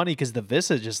it's funny because the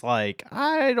Visage is like,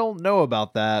 I don't know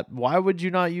about that. Why would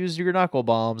you not use your knuckle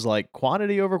bombs? Like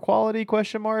quantity over quality,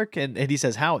 question mark? And he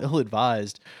says, how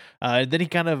ill-advised. Then he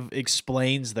kind of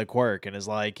explains the quirk and is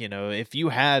like, if you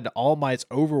had All Might's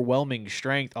overwhelming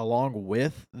strength along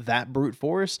with that brute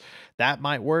force, that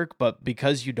might work. But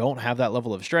because you don't have that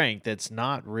level of strength, it's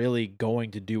not really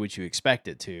going to do what you expect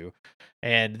it to.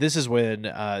 And this is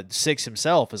when Six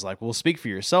himself is like, well, speak for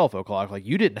yourself, O'Clock. Like,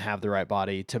 you didn't have the right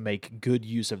body to make good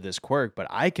use of this quirk, but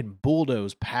I can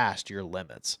bulldoze past your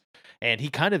limits. And he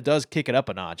kind of does kick it up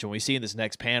a notch. And we see in this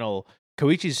next panel,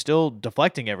 Koichi's still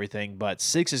deflecting everything, but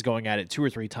Six is going at it 2 or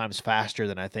 3 times faster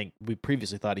than I think we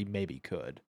previously thought he maybe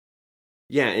could.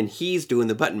 Yeah, and he's doing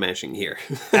the button mashing here.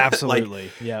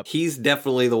 Absolutely. Yep. He's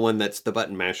definitely the one that's the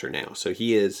button masher now. So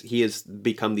he has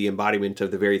become the embodiment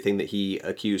of the very thing that he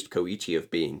accused Koichi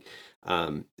of being.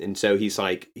 And so he's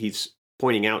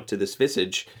pointing out to this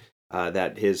Visage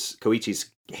that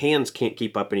Koichi's hands can't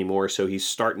keep up anymore, so he's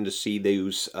starting to see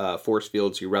those force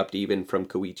fields erupt even from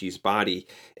Koichi's body.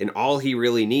 And all he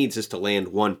really needs is to land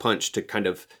one punch to kind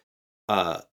of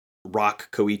rock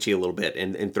Koichi a little bit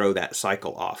and throw that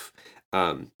cycle off.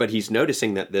 But he's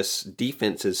noticing that this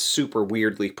defense is super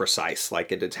weirdly precise,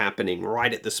 like it's happening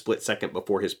right at the split second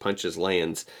before his punches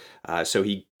lands. So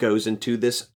he goes into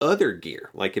this other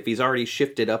gear. Like if he's already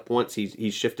shifted up once,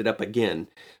 he's shifted up again.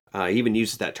 He even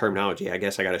uses that terminology. I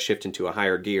guess I got to shift into a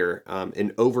higher gear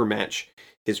and overmatch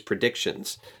his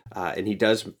predictions. And he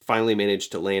does finally manage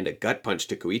to land a gut punch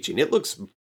to Koichi, and it looks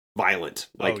violent.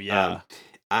 Like,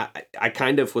 I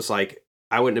kind of was like,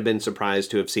 I wouldn't have been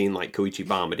surprised to have seen like Koichi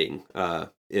vomiting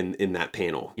in that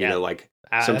panel. Yeah. Like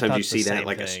sometimes you see that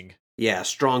like a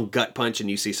strong gut punch,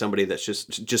 and you see somebody that's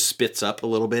just spits up a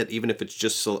little bit, even if it's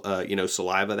just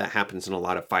saliva. That happens in a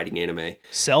lot of fighting anime.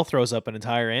 Cell throws up an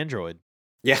entire android.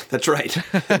 Yeah, that's right.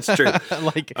 That's true.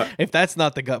 Like if that's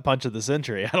not the gut punch of the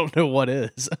century, I don't know what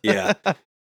is. Yeah.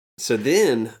 So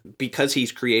then, because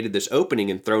he's created this opening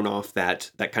and thrown off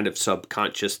that kind of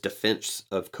subconscious defense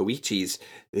of Koichi's,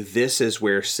 this is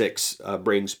where Six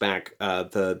brings back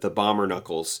the bomber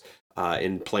knuckles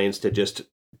and plans to just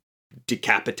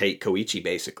decapitate Koichi,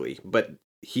 basically. But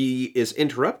he is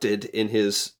interrupted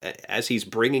as he's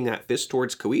bringing that fist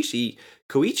towards Koichi.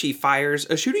 Koichi fires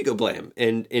a Shurigo Blam,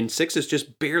 and Six is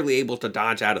just barely able to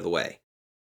dodge out of the way.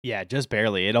 Yeah, just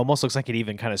barely. It almost looks like it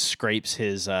even kind of scrapes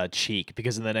his cheek,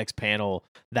 because in the next panel,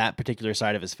 that particular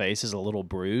side of his face is a little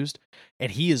bruised,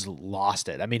 and he has lost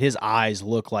it. I mean, his eyes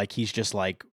look like he's just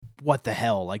like, what the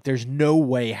hell? Like, there's no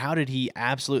way. How did he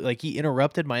he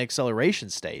interrupted my acceleration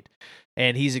state?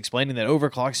 And he's explaining that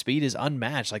overclock speed is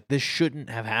unmatched. Like, this shouldn't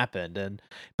have happened. And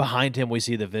behind him, we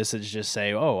see the Visage just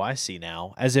say, oh, I see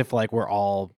now. As if, like, we're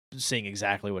all seeing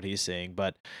exactly what he's seeing.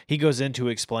 But he goes in to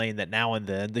explain that now and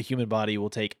then the human body will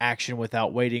take action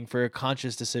without waiting for a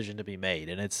conscious decision to be made.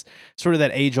 And it's sort of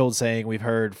that age-old saying we've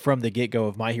heard from the get-go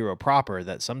of My Hero proper,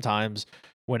 that sometimes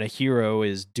when a hero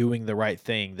is doing the right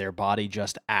thing, their body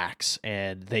just acts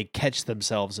and they catch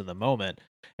themselves in the moment.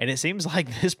 And it seems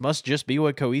like this must just be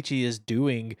what Koichi is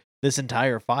doing this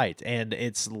entire fight. And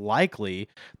it's likely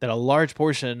that a large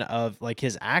portion of like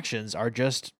his actions are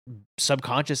just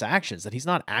subconscious actions, that he's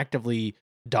not actively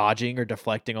dodging or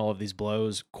deflecting all of these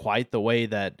blows quite the way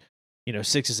that,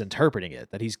 Six is interpreting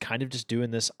it, that he's kind of just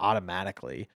doing this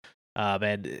automatically.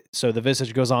 And so the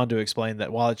Visage goes on to explain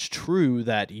that while it's true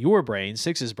that your brain,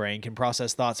 Six's brain, can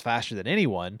process thoughts faster than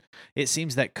anyone, it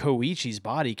seems that Koichi's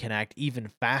body can act even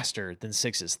faster than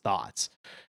Six's thoughts.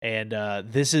 And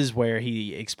this is where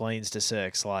he explains to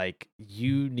Six, like,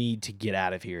 you need to get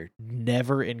out of here.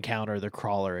 Never encounter the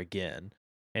crawler again.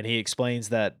 And he explains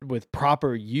that with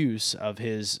proper use of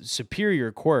his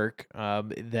superior quirk,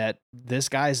 that this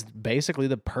guy's basically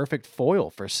the perfect foil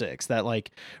for Six. That,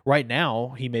 like, right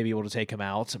now, he may be able to take him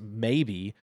out,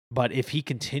 maybe. But if he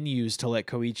continues to let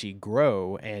Koichi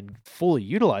grow and fully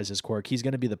utilize his quirk, he's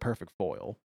going to be the perfect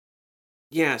foil.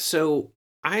 Yeah, so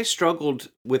I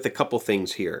struggled with a couple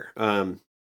things here.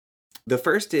 The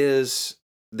first is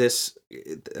this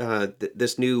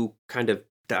this new kind of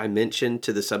dimension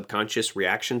to the subconscious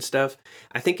reaction stuff.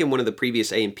 I think in one of the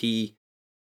previous A&P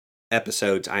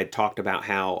episodes, I had talked about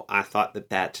how I thought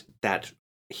that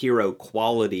hero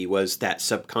quality was that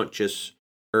subconscious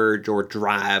urge or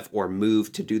drive or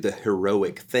move to do the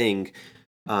heroic thing,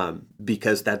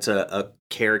 because that's a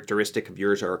characteristic of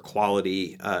yours or a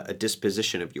quality, a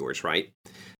disposition of yours, right?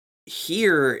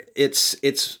 Here,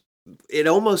 it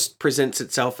almost presents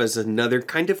itself as another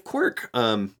kind of quirk.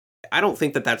 I don't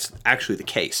think that that's actually the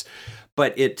case,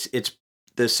 but it's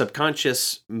the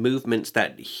subconscious movements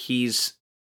that he's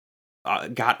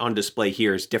got on display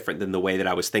here is different than the way that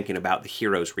I was thinking about the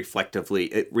heroes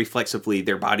reflexively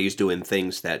their bodies doing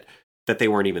things that they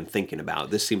weren't even thinking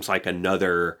about. This seems like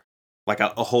another, like a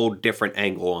whole different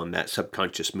angle on that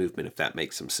subconscious movement, if that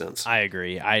makes some sense. I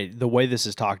agree. The way this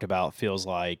is talked about feels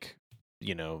like,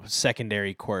 you know,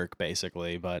 secondary quirk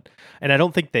basically, and I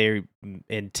don't think they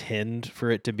intend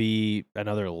for it to be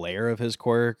another layer of his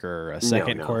quirk or a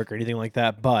second quirk or anything like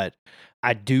that, but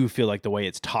I do feel like the way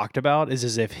it's talked about is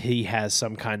as if he has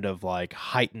some kind of like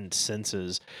heightened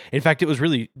senses. In fact, it was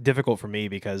really difficult for me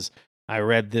because I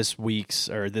read this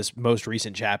most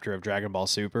recent chapter of Dragon Ball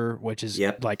Super, which is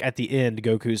like at the end,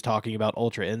 Goku's talking about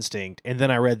Ultra Instinct. And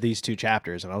then I read these two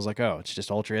chapters and I was like, oh, it's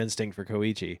just Ultra Instinct for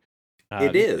Koichi.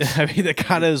 It is. I mean, that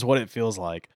kind of is what it feels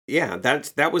like. Yeah,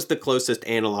 that was the closest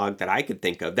analog that I could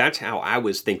think of. That's how I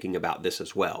was thinking about this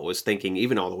as well. Was thinking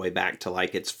even all the way back to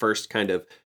like its first kind of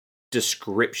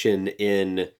description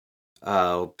in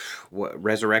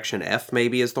Resurrection F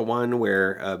maybe is the one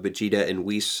where Vegeta and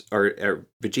Whis or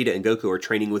Vegeta and Goku are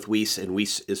training with Whis, and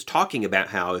Whis is talking about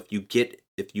how if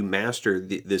you master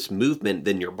this movement,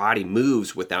 then your body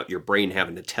moves without your brain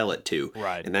having to tell it to.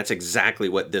 Right. And that's exactly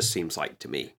what this seems like to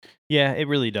me. Yeah, it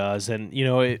really does. And, you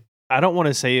know, I don't want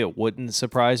to say it wouldn't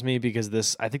surprise me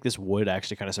because I think this would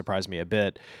actually kind of surprise me a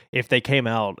bit if they came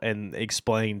out and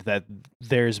explained that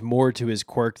there's more to his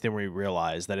quirk than we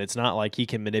realize, that it's not like he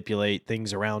can manipulate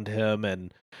things around him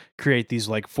and create these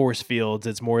like force fields.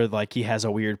 It's more like he has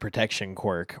a weird protection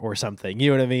quirk or something.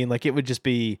 You know what I mean? Like it would just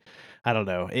be, I don't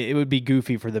know. It would be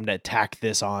goofy for them to tack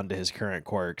this on to his current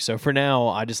quirk. So for now,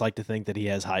 I just like to think that he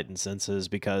has heightened senses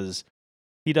because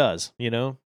he does, you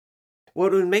know? Well,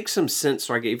 it would make some sense.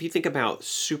 Like if you think about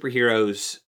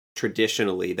superheroes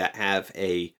traditionally that have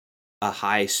a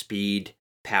high speed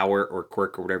power or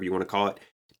quirk or whatever you want to call it,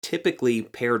 typically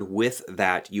paired with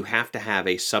that, you have to have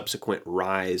a subsequent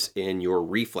rise in your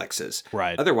reflexes.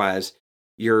 Right. Otherwise,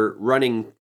 you're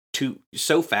running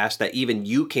so fast that even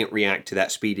you can't react to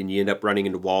that speed, and you end up running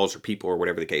into walls or people or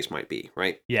whatever the case might be.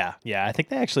 Right? Yeah. I think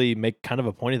they actually make kind of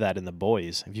a point of that in The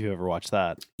Boys. If you ever watched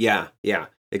that. Yeah.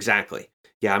 Exactly.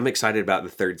 Yeah, I'm excited about the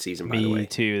third season, by the way. Me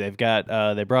too. They've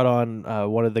got they brought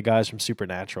on one of the guys from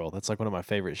Supernatural. That's like one of my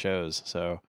favorite shows.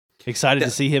 So excited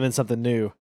to see him in something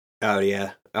new. Oh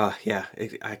yeah. Yeah.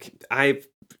 I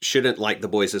shouldn't like The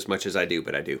Boys as much as I do,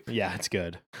 but I do. Yeah, it's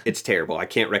good. It's terrible. I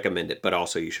can't recommend it, but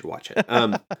also you should watch it.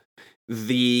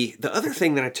 The other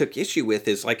thing that I took issue with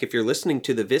is like if you're listening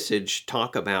to the Visage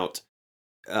talk about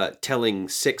telling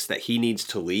Six that he needs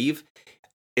to leave.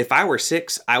 If I were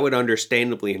Six, I would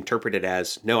understandably interpret it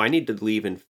as, no, I need to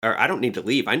leave, or I don't need to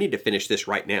leave. I need to finish this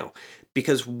right now.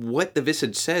 Because what the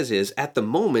Visage says is, at the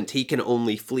moment, he can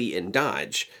only flee and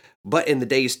dodge. But in the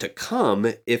days to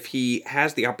come, if he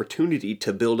has the opportunity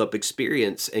to build up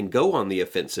experience and go on the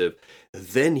offensive,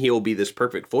 then he'll be this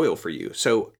perfect foil for you.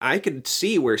 So I could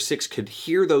see where Six could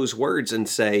hear those words and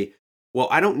say, well,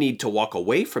 I don't need to walk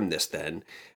away from this then.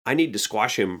 I need to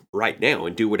squash him right now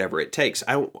and do whatever it takes.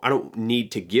 I don't need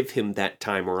to give him that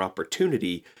time or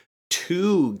opportunity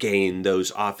to gain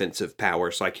those offensive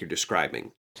powers like you're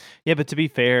describing. Yeah, but to be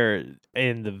fair,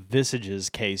 in the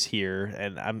Visage's case here,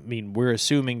 and I mean, we're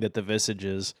assuming that the Visage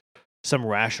is some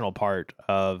rational part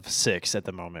of Six at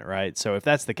the moment, right? So if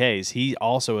that's the case, he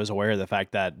also is aware of the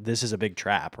fact that this is a big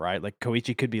trap, right? Like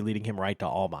Koichi could be leading him right to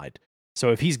All Might.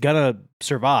 So if he's gonna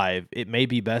survive, it may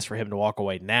be best for him to walk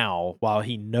away now while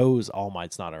he knows All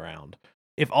Might's not around.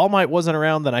 If All Might wasn't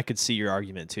around, then I could see your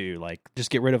argument too. Like, just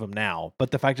get rid of him now.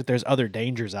 But the fact that there's other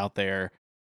dangers out there,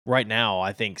 right now,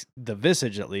 I think the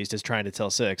Visage at least is trying to tell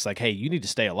Six, like, hey, you need to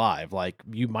stay alive. Like,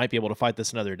 you might be able to fight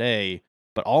this another day,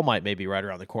 but All Might may be right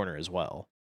around the corner as well.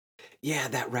 Yeah,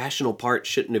 that rational part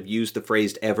shouldn't have used the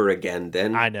phrase ever again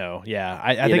then. I know. Yeah.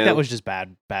 I You think that know? was just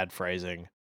bad phrasing.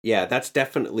 Yeah, that's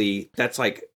definitely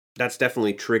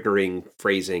triggering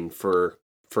phrasing for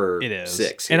It is.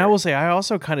 Six And I here. will say, I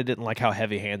also kind of didn't like how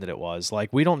heavy handed it was.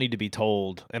 Like, we don't need to be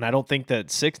told, and I don't think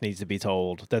that Six needs to be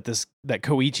told that that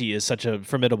Koichi is such a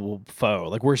formidable foe.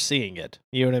 Like, we're seeing it.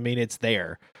 You know what I mean? It's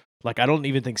there. Like, I don't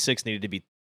even think Six needed to be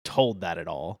told that at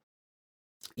all.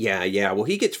 Yeah, yeah. Well,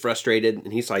 he gets frustrated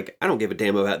and he's like, I don't give a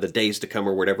damn about the days to come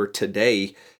or whatever.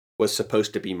 Today was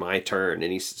supposed to be my turn.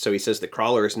 And so he says the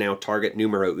crawler is now target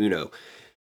numero uno,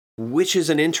 which is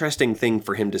an interesting thing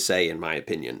for him to say, in my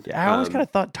opinion. Yeah, I always kind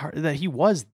of thought that he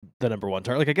was the number one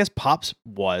target. Like, I guess Pops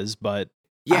was, but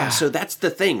Yeah, so that's the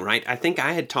thing, right? I think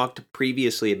I had talked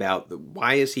previously about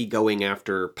why is he going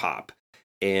after Pop?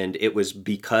 And it was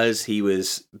because he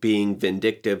was being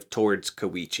vindictive towards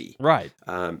Koichi. right.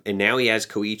 And now he has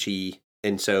Koichi,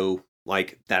 and so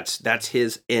like that's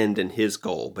his end and his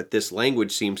goal. But this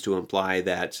language seems to imply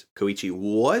that Koichi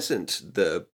wasn't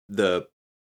the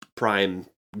prime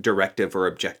directive or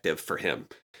objective for him.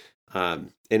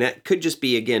 And that could just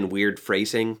be, again, weird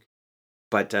phrasing.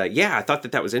 But yeah, I thought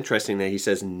that was interesting that he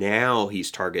says now he's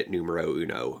target numero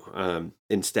uno,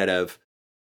 instead of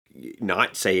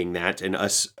not saying that and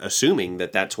us assuming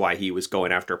that that's why he was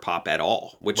going after Pop at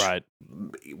all, which Right.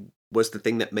 was the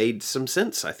thing that made some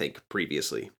sense, I think,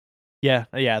 previously. Yeah,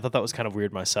 I thought that was kind of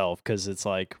weird myself because it's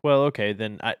like, well, okay,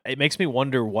 then it makes me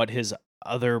wonder what his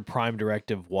other prime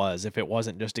directive was if it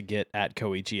wasn't just to get at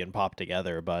Koichi and Pop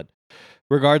together. But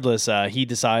regardless, he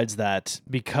decides that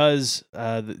because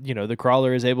the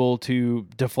crawler is able to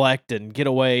deflect and get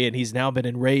away, and he's now been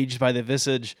enraged by the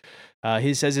Visage.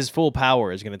 He says his full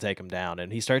power is going to take him down,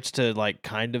 and he starts to like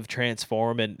kind of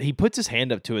transform, and he puts his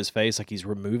hand up to his face like he's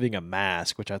removing a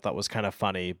mask, which I thought was kind of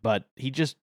funny. But he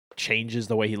just changes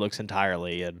the way he looks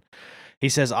entirely, and he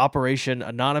says Operation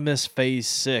Anonymous Phase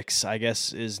 6, I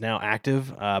guess, is now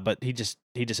active. But he just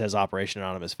has Operation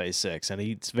Anonymous Phase 6, and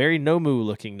he's very Nomu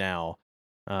looking now.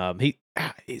 He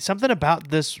something about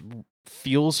this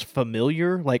feels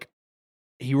familiar, like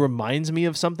he reminds me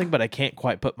of something, but I can't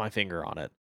quite put my finger on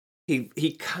it.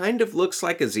 He kind of looks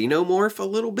like a xenomorph a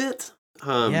little bit.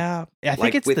 Yeah, I think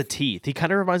like it's the teeth. He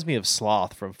kind of reminds me of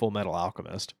Sloth from Full Metal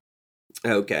Alchemist.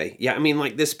 Okay. Yeah, I mean,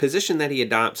 like this position that he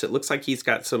adopts, it looks like he's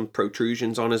got some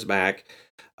protrusions on his back.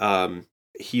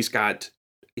 He's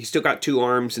still got two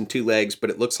arms and two legs, but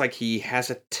it looks like he has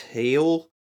a tail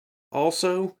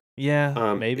also.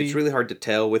 Yeah, maybe. It's really hard to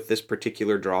tell with this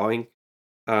particular drawing.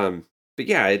 But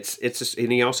yeah, it's just,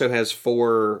 and he also has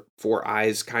four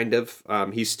eyes, kind of.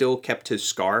 He's still kept his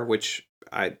scar, which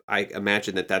I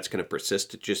imagine that's going to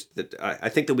persist. Just that I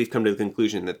think that we've come to the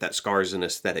conclusion that scar is an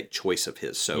aesthetic choice of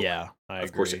his. So yeah, I of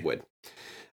agree. course it would.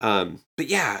 But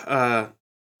yeah,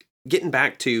 getting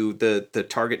back to the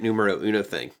target numero uno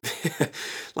thing,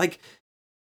 like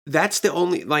that's the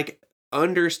only like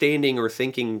understanding or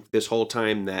thinking this whole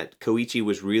time that Koichi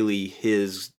was really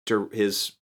his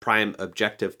prime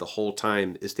objective the whole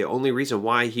time is the only reason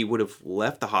why he would have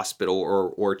left the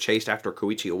hospital or chased after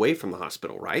Koichi away from the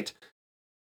hospital, right?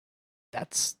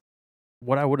 That's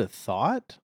what I would have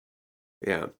thought.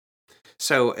 Yeah.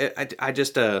 So I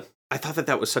just I thought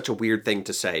that was such a weird thing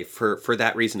to say for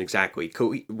that reason exactly.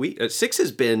 Six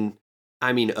has been,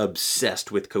 I mean,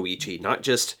 obsessed with Koichi. Not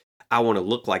just I want to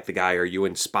look like the guy, or you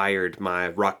inspired my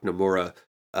Rock Nomura,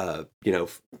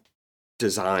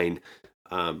 design,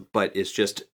 but it's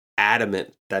just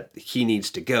adamant that he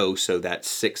needs to go so that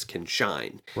Six can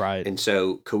shine. Right. And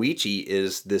so Koichi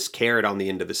is this carrot on the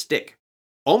end of a stick.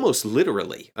 Almost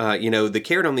literally, the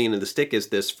carrot on the end of the stick is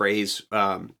this phrase.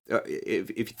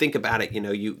 If you think about it,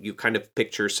 you kind of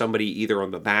picture somebody either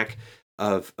on the back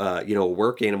of, a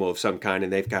work animal of some kind,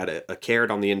 and they've got a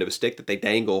carrot on the end of a stick that they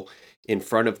dangle in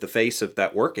front of the face of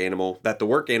that work animal that the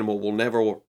work animal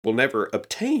will never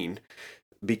obtain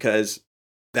because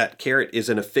that carrot is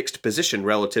in a fixed position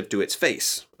relative to its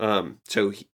face.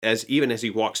 So even as he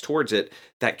walks towards it,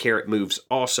 that carrot moves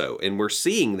also. And we're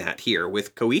seeing that here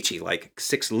with Koichi. Like,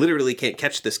 Six literally can't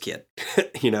catch this kid,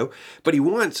 but he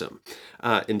wants him.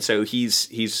 And so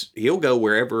he'll go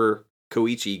wherever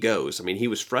Koichi goes. I mean, he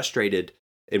was frustrated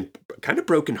and kind of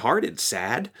brokenhearted,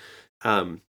 sad.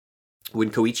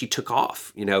 When Koichi took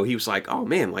off, he was like, oh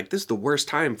man, like this is the worst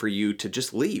time for you to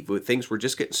just leave. Things were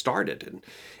just getting started.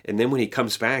 And then when he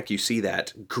comes back, you see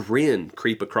that grin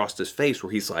creep across his face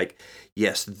where he's like,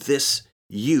 yes,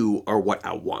 you are what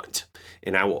I want.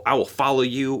 And I will follow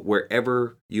you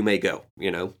wherever you may go,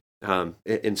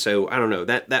 And so I don't know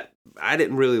that I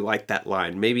didn't really like that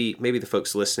line. Maybe the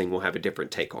folks listening will have a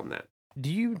different take on that.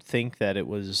 Do you think that it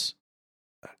was?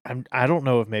 I don't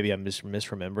know if maybe I'm just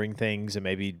misremembering things and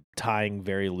maybe tying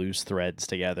very loose threads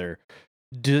together.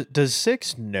 Does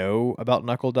Six know about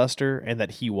Knuckle Duster and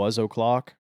that he was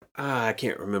O'Clock? I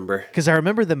can't remember. Because I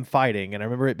remember them fighting and I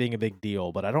remember it being a big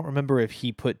deal, but I don't remember if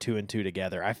he put two and two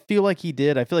together. I feel like he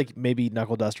did. I feel like maybe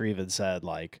Knuckle Duster even said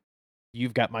like,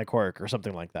 "You've got my quirk" or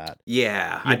something like that.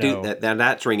 Yeah, You I do. know.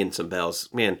 That's ringing some bells,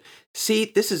 man. See,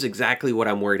 this is exactly what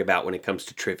I'm worried about when it comes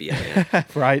to trivia, man.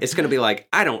 Right. It's going to be like,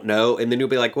 I don't know, and then you'll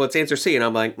be like, well, it's answer C, and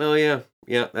I'm like, oh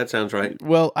yeah, that sounds right.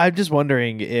 Well, I'm just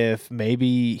wondering if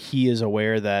maybe he is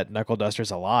aware that Knuckle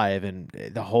Duster's alive, and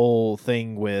the whole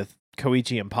thing with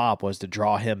Koichi and Pop was to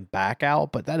draw him back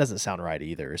out, but that doesn't sound right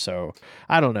either. So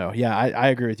I don't know. Yeah, I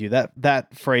agree with you. That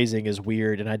phrasing is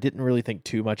weird, and I didn't really think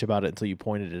too much about it until you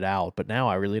pointed it out. But now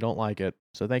I really don't like it.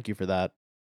 So thank you for that.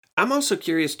 I'm also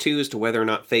curious too as to whether or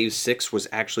not Phase 6 was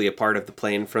actually a part of the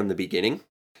plan from the beginning.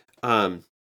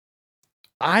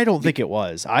 I don't think it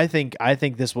was. I think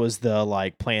this was the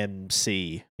like plan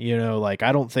C. You know, like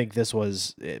I don't think this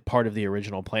was part of the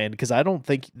original plan because I don't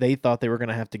think they thought they were going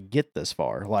to have to get this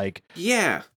far. Like,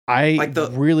 Yeah, I like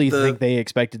really think they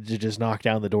expected to just knock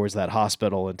down the doors of that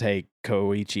hospital and take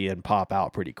Koichi and Pop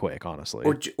out pretty quick, honestly.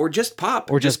 or just Pop,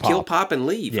 Or just kill Pop. Pop and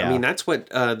leave. Yeah. I mean, that's what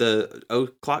the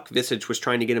O'Clock Visage was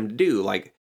trying to get him to do.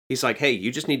 Like, he's like, hey,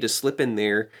 you just need to slip in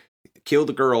there, kill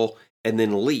the girl, and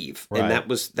then leave. Right. And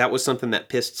that was something that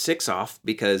pissed Six off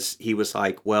because he was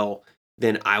like, well,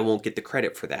 then I won't get the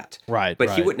credit for that. Right. But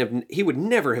he would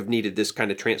never have needed this kind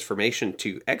of transformation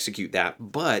to execute that.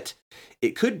 But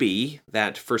it could be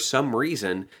that for some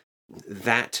reason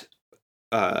that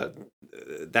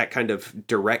that kind of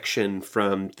direction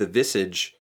from the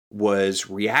Visage was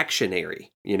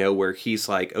reactionary, where he's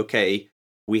like, okay,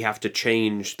 we have to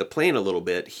change the plan a little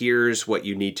bit. Here's what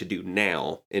you need to do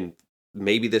now. And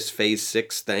maybe this Phase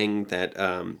 6 thing that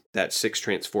that Six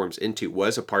transforms into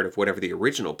was a part of whatever the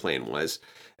original plan was,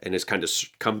 and has kind of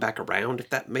come back around, if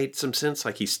that made some sense.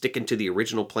 Like he's sticking to the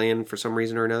original plan for some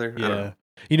reason or another. Yeah. I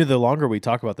don't know. The longer we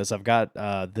talk about this, I've got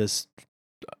this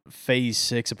Phase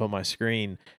 6 up on my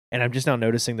screen, and I'm just now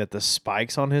noticing that the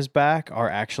spikes on his back are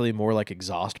actually more like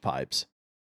exhaust pipes.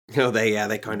 Oh,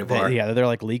 they kind of are. Yeah, they're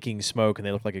like leaking smoke, and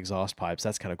they look like exhaust pipes.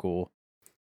 That's kind of cool.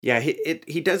 Yeah,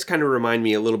 he does kind of remind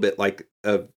me a little bit like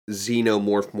of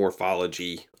xenomorph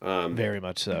morphology. Very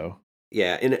much so.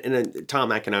 Yeah, and Tom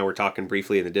Mack and I were talking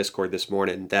briefly in the Discord this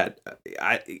morning that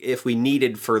if we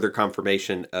needed further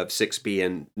confirmation of Six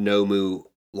being Nomu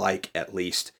like, at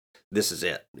least this is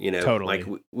it. Totally.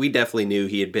 Like we definitely knew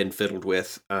he had been fiddled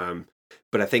with.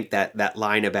 But I think that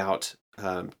line about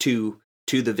to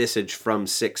the Visage from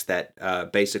Six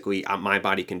that basically my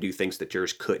body can do things that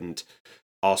yours couldn't,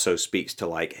 also speaks to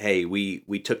like, hey,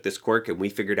 we took this quirk and we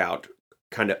figured out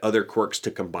kind of other quirks to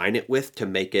combine it with to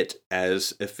make it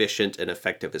as efficient and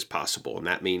effective as possible. And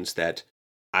that means that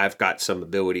I've got some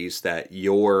abilities that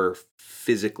your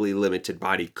physically limited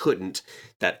body couldn't,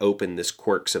 that open this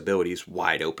quirk's abilities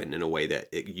wide open in a way that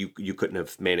you couldn't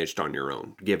have managed on your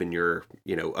own, given your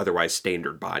otherwise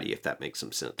standard body, if that makes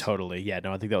some sense. Totally. Yeah,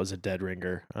 no, I think that was a dead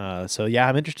ringer. So yeah,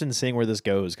 I'm interested in seeing where this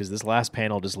goes, because this last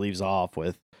panel just leaves off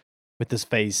with this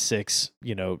Phase 6,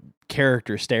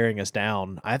 character staring us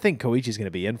down. I think Koichi's going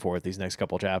to be in for it these next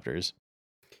couple chapters.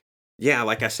 Yeah,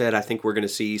 like I said, I think we're going to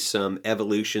see some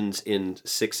evolutions in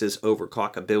Six's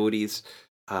overclock abilities.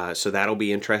 So that'll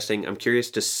be interesting. I'm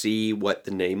curious to see what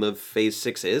the name of Phase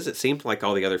 6 is. It seemed like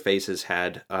all the other phases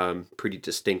had pretty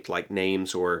distinct like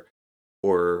names or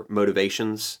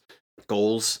motivations,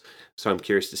 goals. So I'm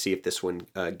curious to see if this one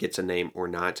gets a name or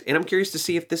not. And I'm curious to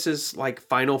see if this is like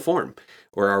final form,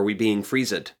 or are we being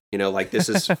Friezed? Like this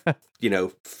is,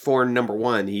 form number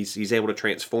 1. He's able to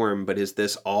transform, but is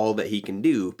this all that he can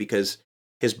do? Because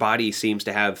his body seems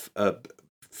to have a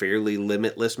fairly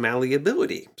limitless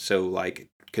malleability. So like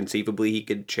conceivably he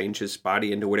could change his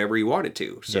body into whatever he wanted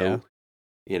to. So,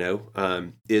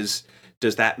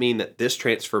 does that mean that this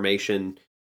transformation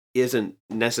isn't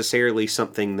necessarily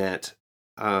something that,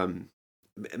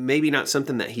 maybe not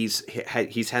something that he's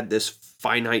had this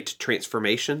finite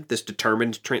transformation, this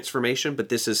determined transformation, but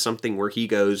this is something where he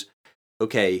goes,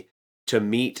 okay, to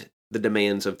meet the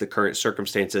demands of the current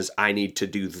circumstances, I need to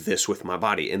do this with my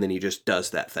body. And then he just does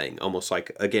that thing, almost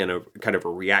like, again, a kind of a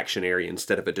reactionary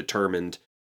instead of a determined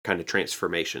kind of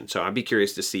transformation. So I'd be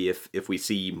curious to see if we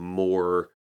see more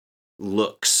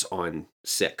looks on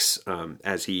Six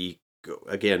as he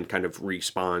again kind of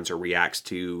responds or reacts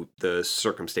to the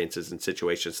circumstances and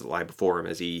situations that lie before him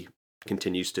as he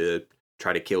continues to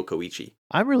try to kill Koichi.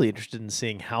 I'm really interested in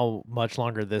seeing how much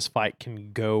longer this fight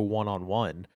can go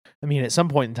one-on-one. I mean, at some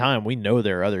point in time, we know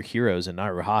there are other heroes in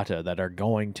Naruhata that are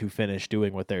going to finish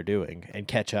doing what they're doing and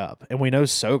catch up. And we know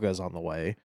Soga's on the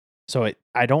way. So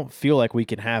I don't feel like we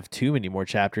can have too many more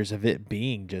chapters of it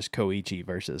being just Koichi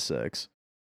versus 6.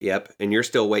 Yep, and you're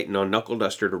still waiting on Knuckle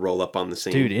Duster to roll up on the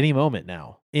scene. Dude, any moment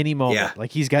now. Any moment. Yeah.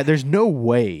 Like there's no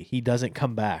way he doesn't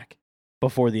come back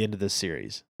before the end of this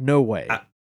series. No way.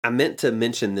 I meant to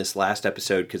mention this last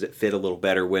episode because it fit a little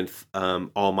better with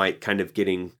All Might kind of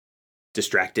getting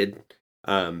distracted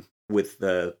with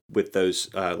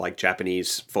those like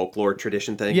Japanese folklore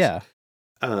tradition things. Yeah.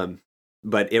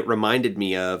 But it reminded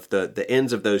me of the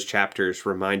ends of those chapters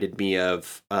reminded me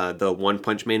of the One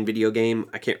Punch Man video game.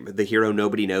 The Hero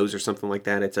Nobody Knows or something like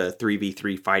that. It's a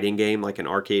 3v3 fighting game, like an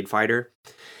arcade fighter.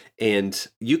 And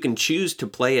you can choose to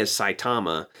play as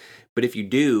Saitama, but if you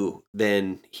do,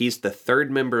 then he's the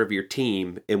third member of your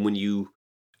team. And when you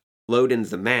load into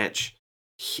the match,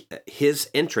 his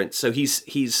entrance, so he's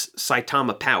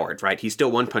Saitama powered, right? He's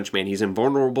still One Punch Man. He's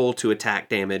invulnerable to attack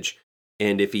damage.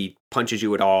 And if he punches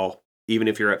you at all, even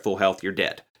if you're at full health, you're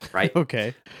dead, right?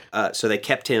 Okay. So they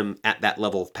kept him at that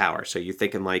level of power. So you're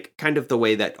thinking like kind of the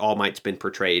way that All Might's been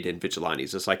portrayed in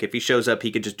Vigilantes. It's like if he shows up,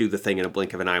 he could just do the thing in a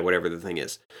blink of an eye, whatever the thing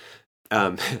is.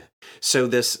 So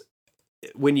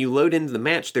when you load into the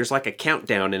match, there's like a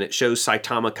countdown and it shows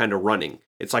Saitama kind of running.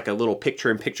 It's like a little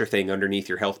picture-in-picture thing underneath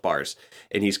your health bars.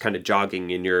 And he's kind of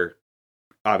jogging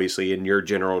obviously in your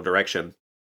general direction.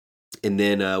 And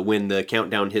then when the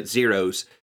countdown hits zeros,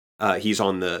 he's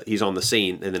on the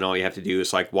scene, and then all you have to do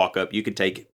is like walk up. You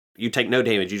take no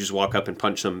damage. You just walk up and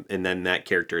punch them, and then that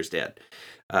character is dead.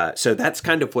 So that's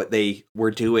kind of what they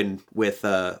were doing with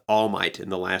All Might in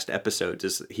the last episodes.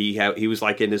 Is he was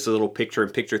like in this little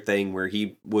picture-in-picture thing where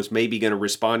he was maybe going to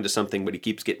respond to something, but he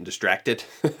keeps getting distracted.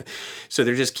 So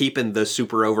they're just keeping the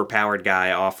super overpowered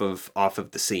guy off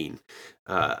of the scene.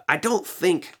 I don't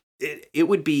think it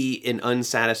would be an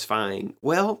unsatisfying.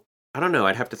 Well, I don't know.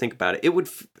 I'd have to think about it. It would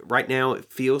right now.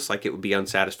 It feels like it would be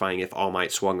unsatisfying if All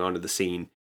Might swung onto the scene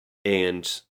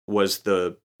and was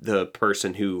the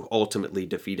person who ultimately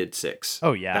defeated 6.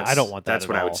 Oh yeah, I don't want that. That's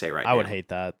what I would say right now. I would hate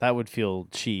that. That would feel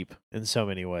cheap in so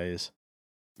many ways.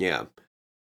 Yeah.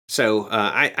 So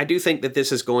I do think that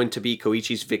this is going to be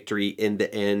Koichi's victory in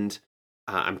the end.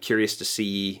 I'm curious to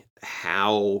see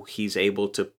how he's able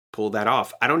to pull that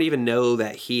off. I don't even know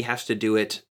that he has to do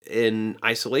it in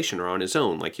isolation or on his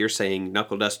own. Like you're saying,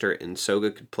 Knuckle Duster and Soga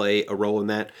could play a role in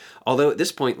that. Although at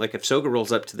this point, like if Soga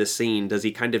rolls up to this scene, does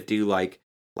he kind of do like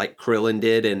Krillin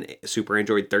did in Super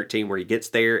Android 13, where he gets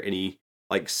there and he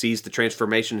like sees the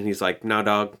transformation and he's like, "Nah,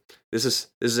 dog, this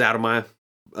is out of my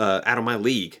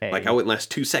league." Hey, like I wouldn't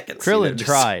last 2 seconds. Krillin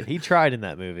tried. He tried in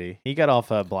that movie. He got off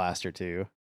a blast or two.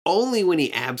 Only when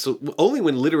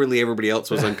literally everybody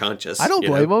else was unconscious. I don't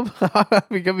blame him.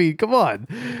 I mean, come on.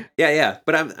 Yeah.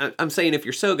 But I'm saying, if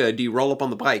you're Soga, do you roll up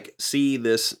on the bike, see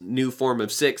this new form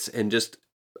of 6, and just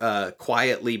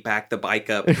quietly back the bike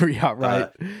up? Yeah,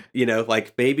 right.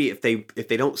 Like maybe if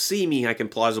they don't see me, I can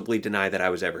plausibly deny that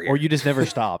I was ever here. Or you just never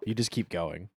stop. You just keep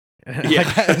going. Yeah.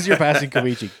 Like, as you're passing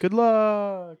Koichi, good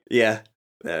luck. Yeah.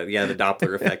 The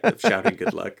Doppler effect of shouting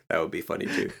good luck. That would be funny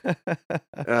too.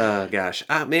 Gosh.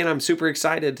 Man, I'm super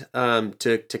excited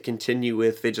to continue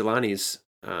with Vigilantes.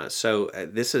 So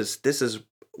this is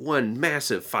one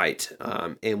massive fight.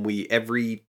 And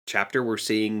every chapter we're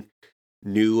seeing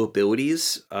new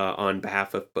abilities on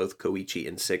behalf of both Koichi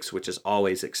and 6, which is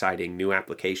always exciting. New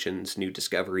applications, new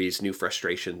discoveries, new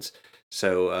frustrations.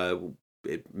 So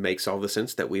it makes all the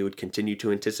sense that we would continue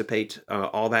to anticipate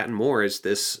all that and more as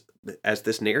this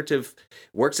narrative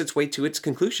works its way to its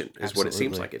conclusion, is Absolutely. What it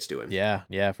seems like it's doing.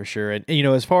 Yeah, for sure. And,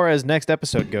 as far as next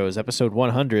episode goes, episode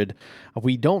 100,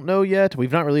 we don't know yet.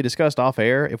 We've not really discussed off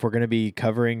air if we're going to be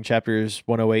covering chapters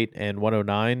 108 and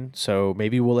 109. So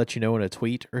maybe we'll let you know in a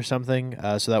tweet or something.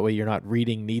 So that way you're not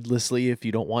reading needlessly if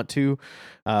you don't want to.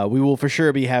 We will for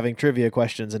sure be having trivia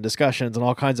questions and discussions and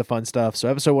all kinds of fun stuff. So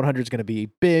episode 100 is going to be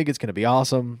big. It's going to be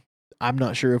awesome. I'm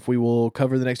not sure if we will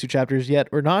cover the next 2 chapters yet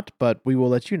or not, but we will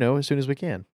let you know as soon as we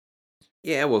can.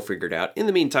 Yeah, we'll figure it out. In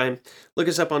the meantime, look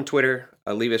us up on Twitter,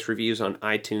 leave us reviews on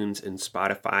iTunes and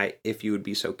Spotify if you would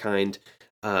be so kind.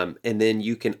 And then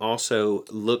you can also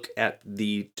look at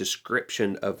the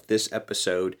description of this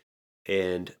episode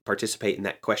and participate in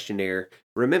that questionnaire.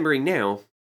 Remembering now,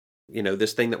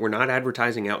 this thing that we're not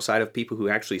advertising outside of people who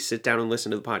actually sit down and listen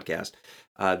to the podcast,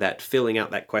 that filling out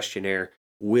that questionnaire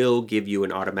will give you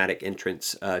an automatic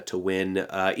entrance to win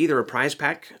either a prize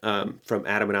pack from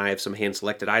Adam and I of some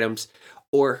hand-selected items,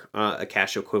 or a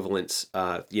cash equivalence,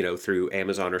 through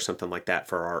Amazon or something like that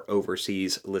for our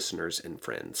overseas listeners and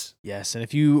friends. Yes, and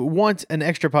if you want an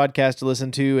extra podcast to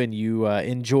listen to and you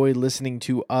enjoy listening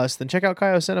to us, then check out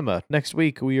Kaio Cinema. Next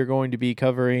week, we are going to be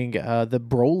covering the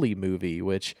Broly movie,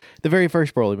 the very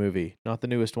first Broly movie, not the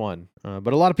newest one.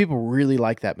 But a lot of people really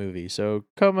like that movie, so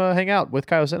come hang out with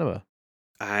Kaio Cinema.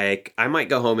 I might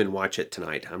go home and watch it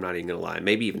tonight. I'm not even going to lie.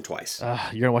 Maybe even twice. You're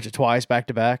going to watch it twice, back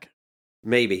to back?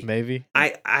 Maybe.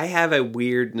 I have a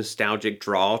weird nostalgic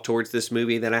draw towards this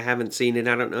movie that I haven't seen in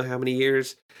I don't know how many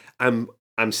years. I'm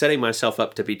setting myself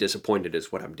up to be disappointed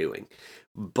is what I'm doing.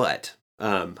 But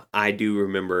I do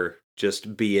remember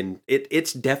just being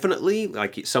it's definitely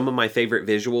like some of my favorite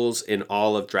visuals in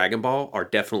all of Dragon Ball are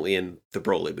definitely in the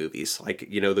Broly movies. Like,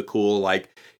 the cool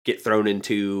like get thrown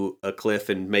into a cliff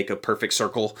and make a perfect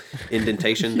circle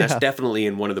indentation. Yeah. That's definitely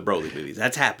in one of the Broly movies.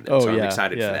 That's happening. Oh, so I'm yeah,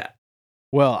 excited yeah. for that.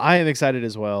 Well, I am excited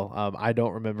as well. I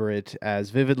don't remember it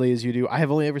as vividly as you do. I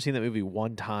have only ever seen that movie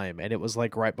one time, and it was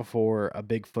like right before a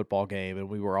big football game, and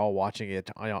we were all watching it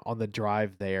on the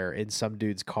drive there in some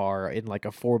dude's car in like a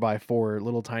 4x4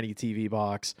 little tiny TV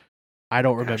box. I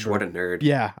don't remember. Gosh, what a nerd.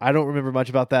 Yeah, I don't remember much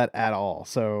about that at all.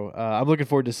 So I'm looking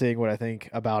forward to seeing what I think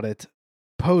about it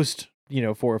post,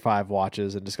 4 or 5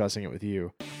 watches and discussing it with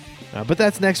you. But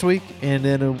that's next week, and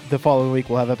then the following week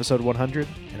we'll have episode 100,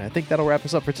 and I think that'll wrap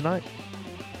us up for tonight.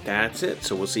 That's it.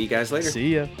 So we'll see you guys later.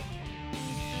 See ya.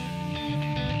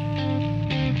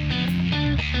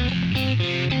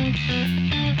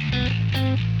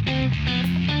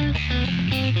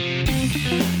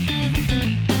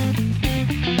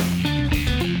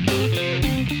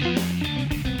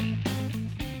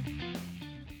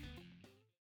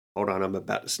 Hold on, I'm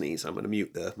about to sneeze. I'm going to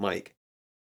mute the mic.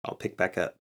 I'll pick back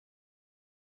up.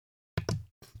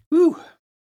 Woo!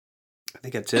 I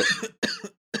think that's it.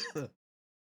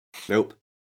 Nope.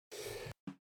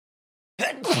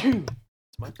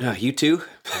 You too?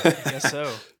 I guess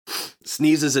so.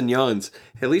 Sneezes and yawns.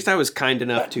 At least I was kind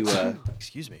enough to.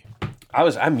 Excuse me.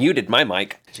 I muted my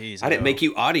mic. Jeez, I didn't make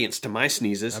you audience to my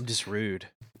sneezes. I'm just rude.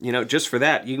 Just for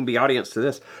that, you can be audience to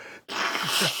this.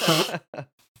 I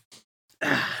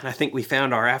think we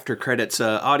found our after credits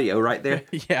audio right there.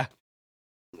 Yeah.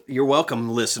 You're welcome,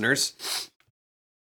 listeners.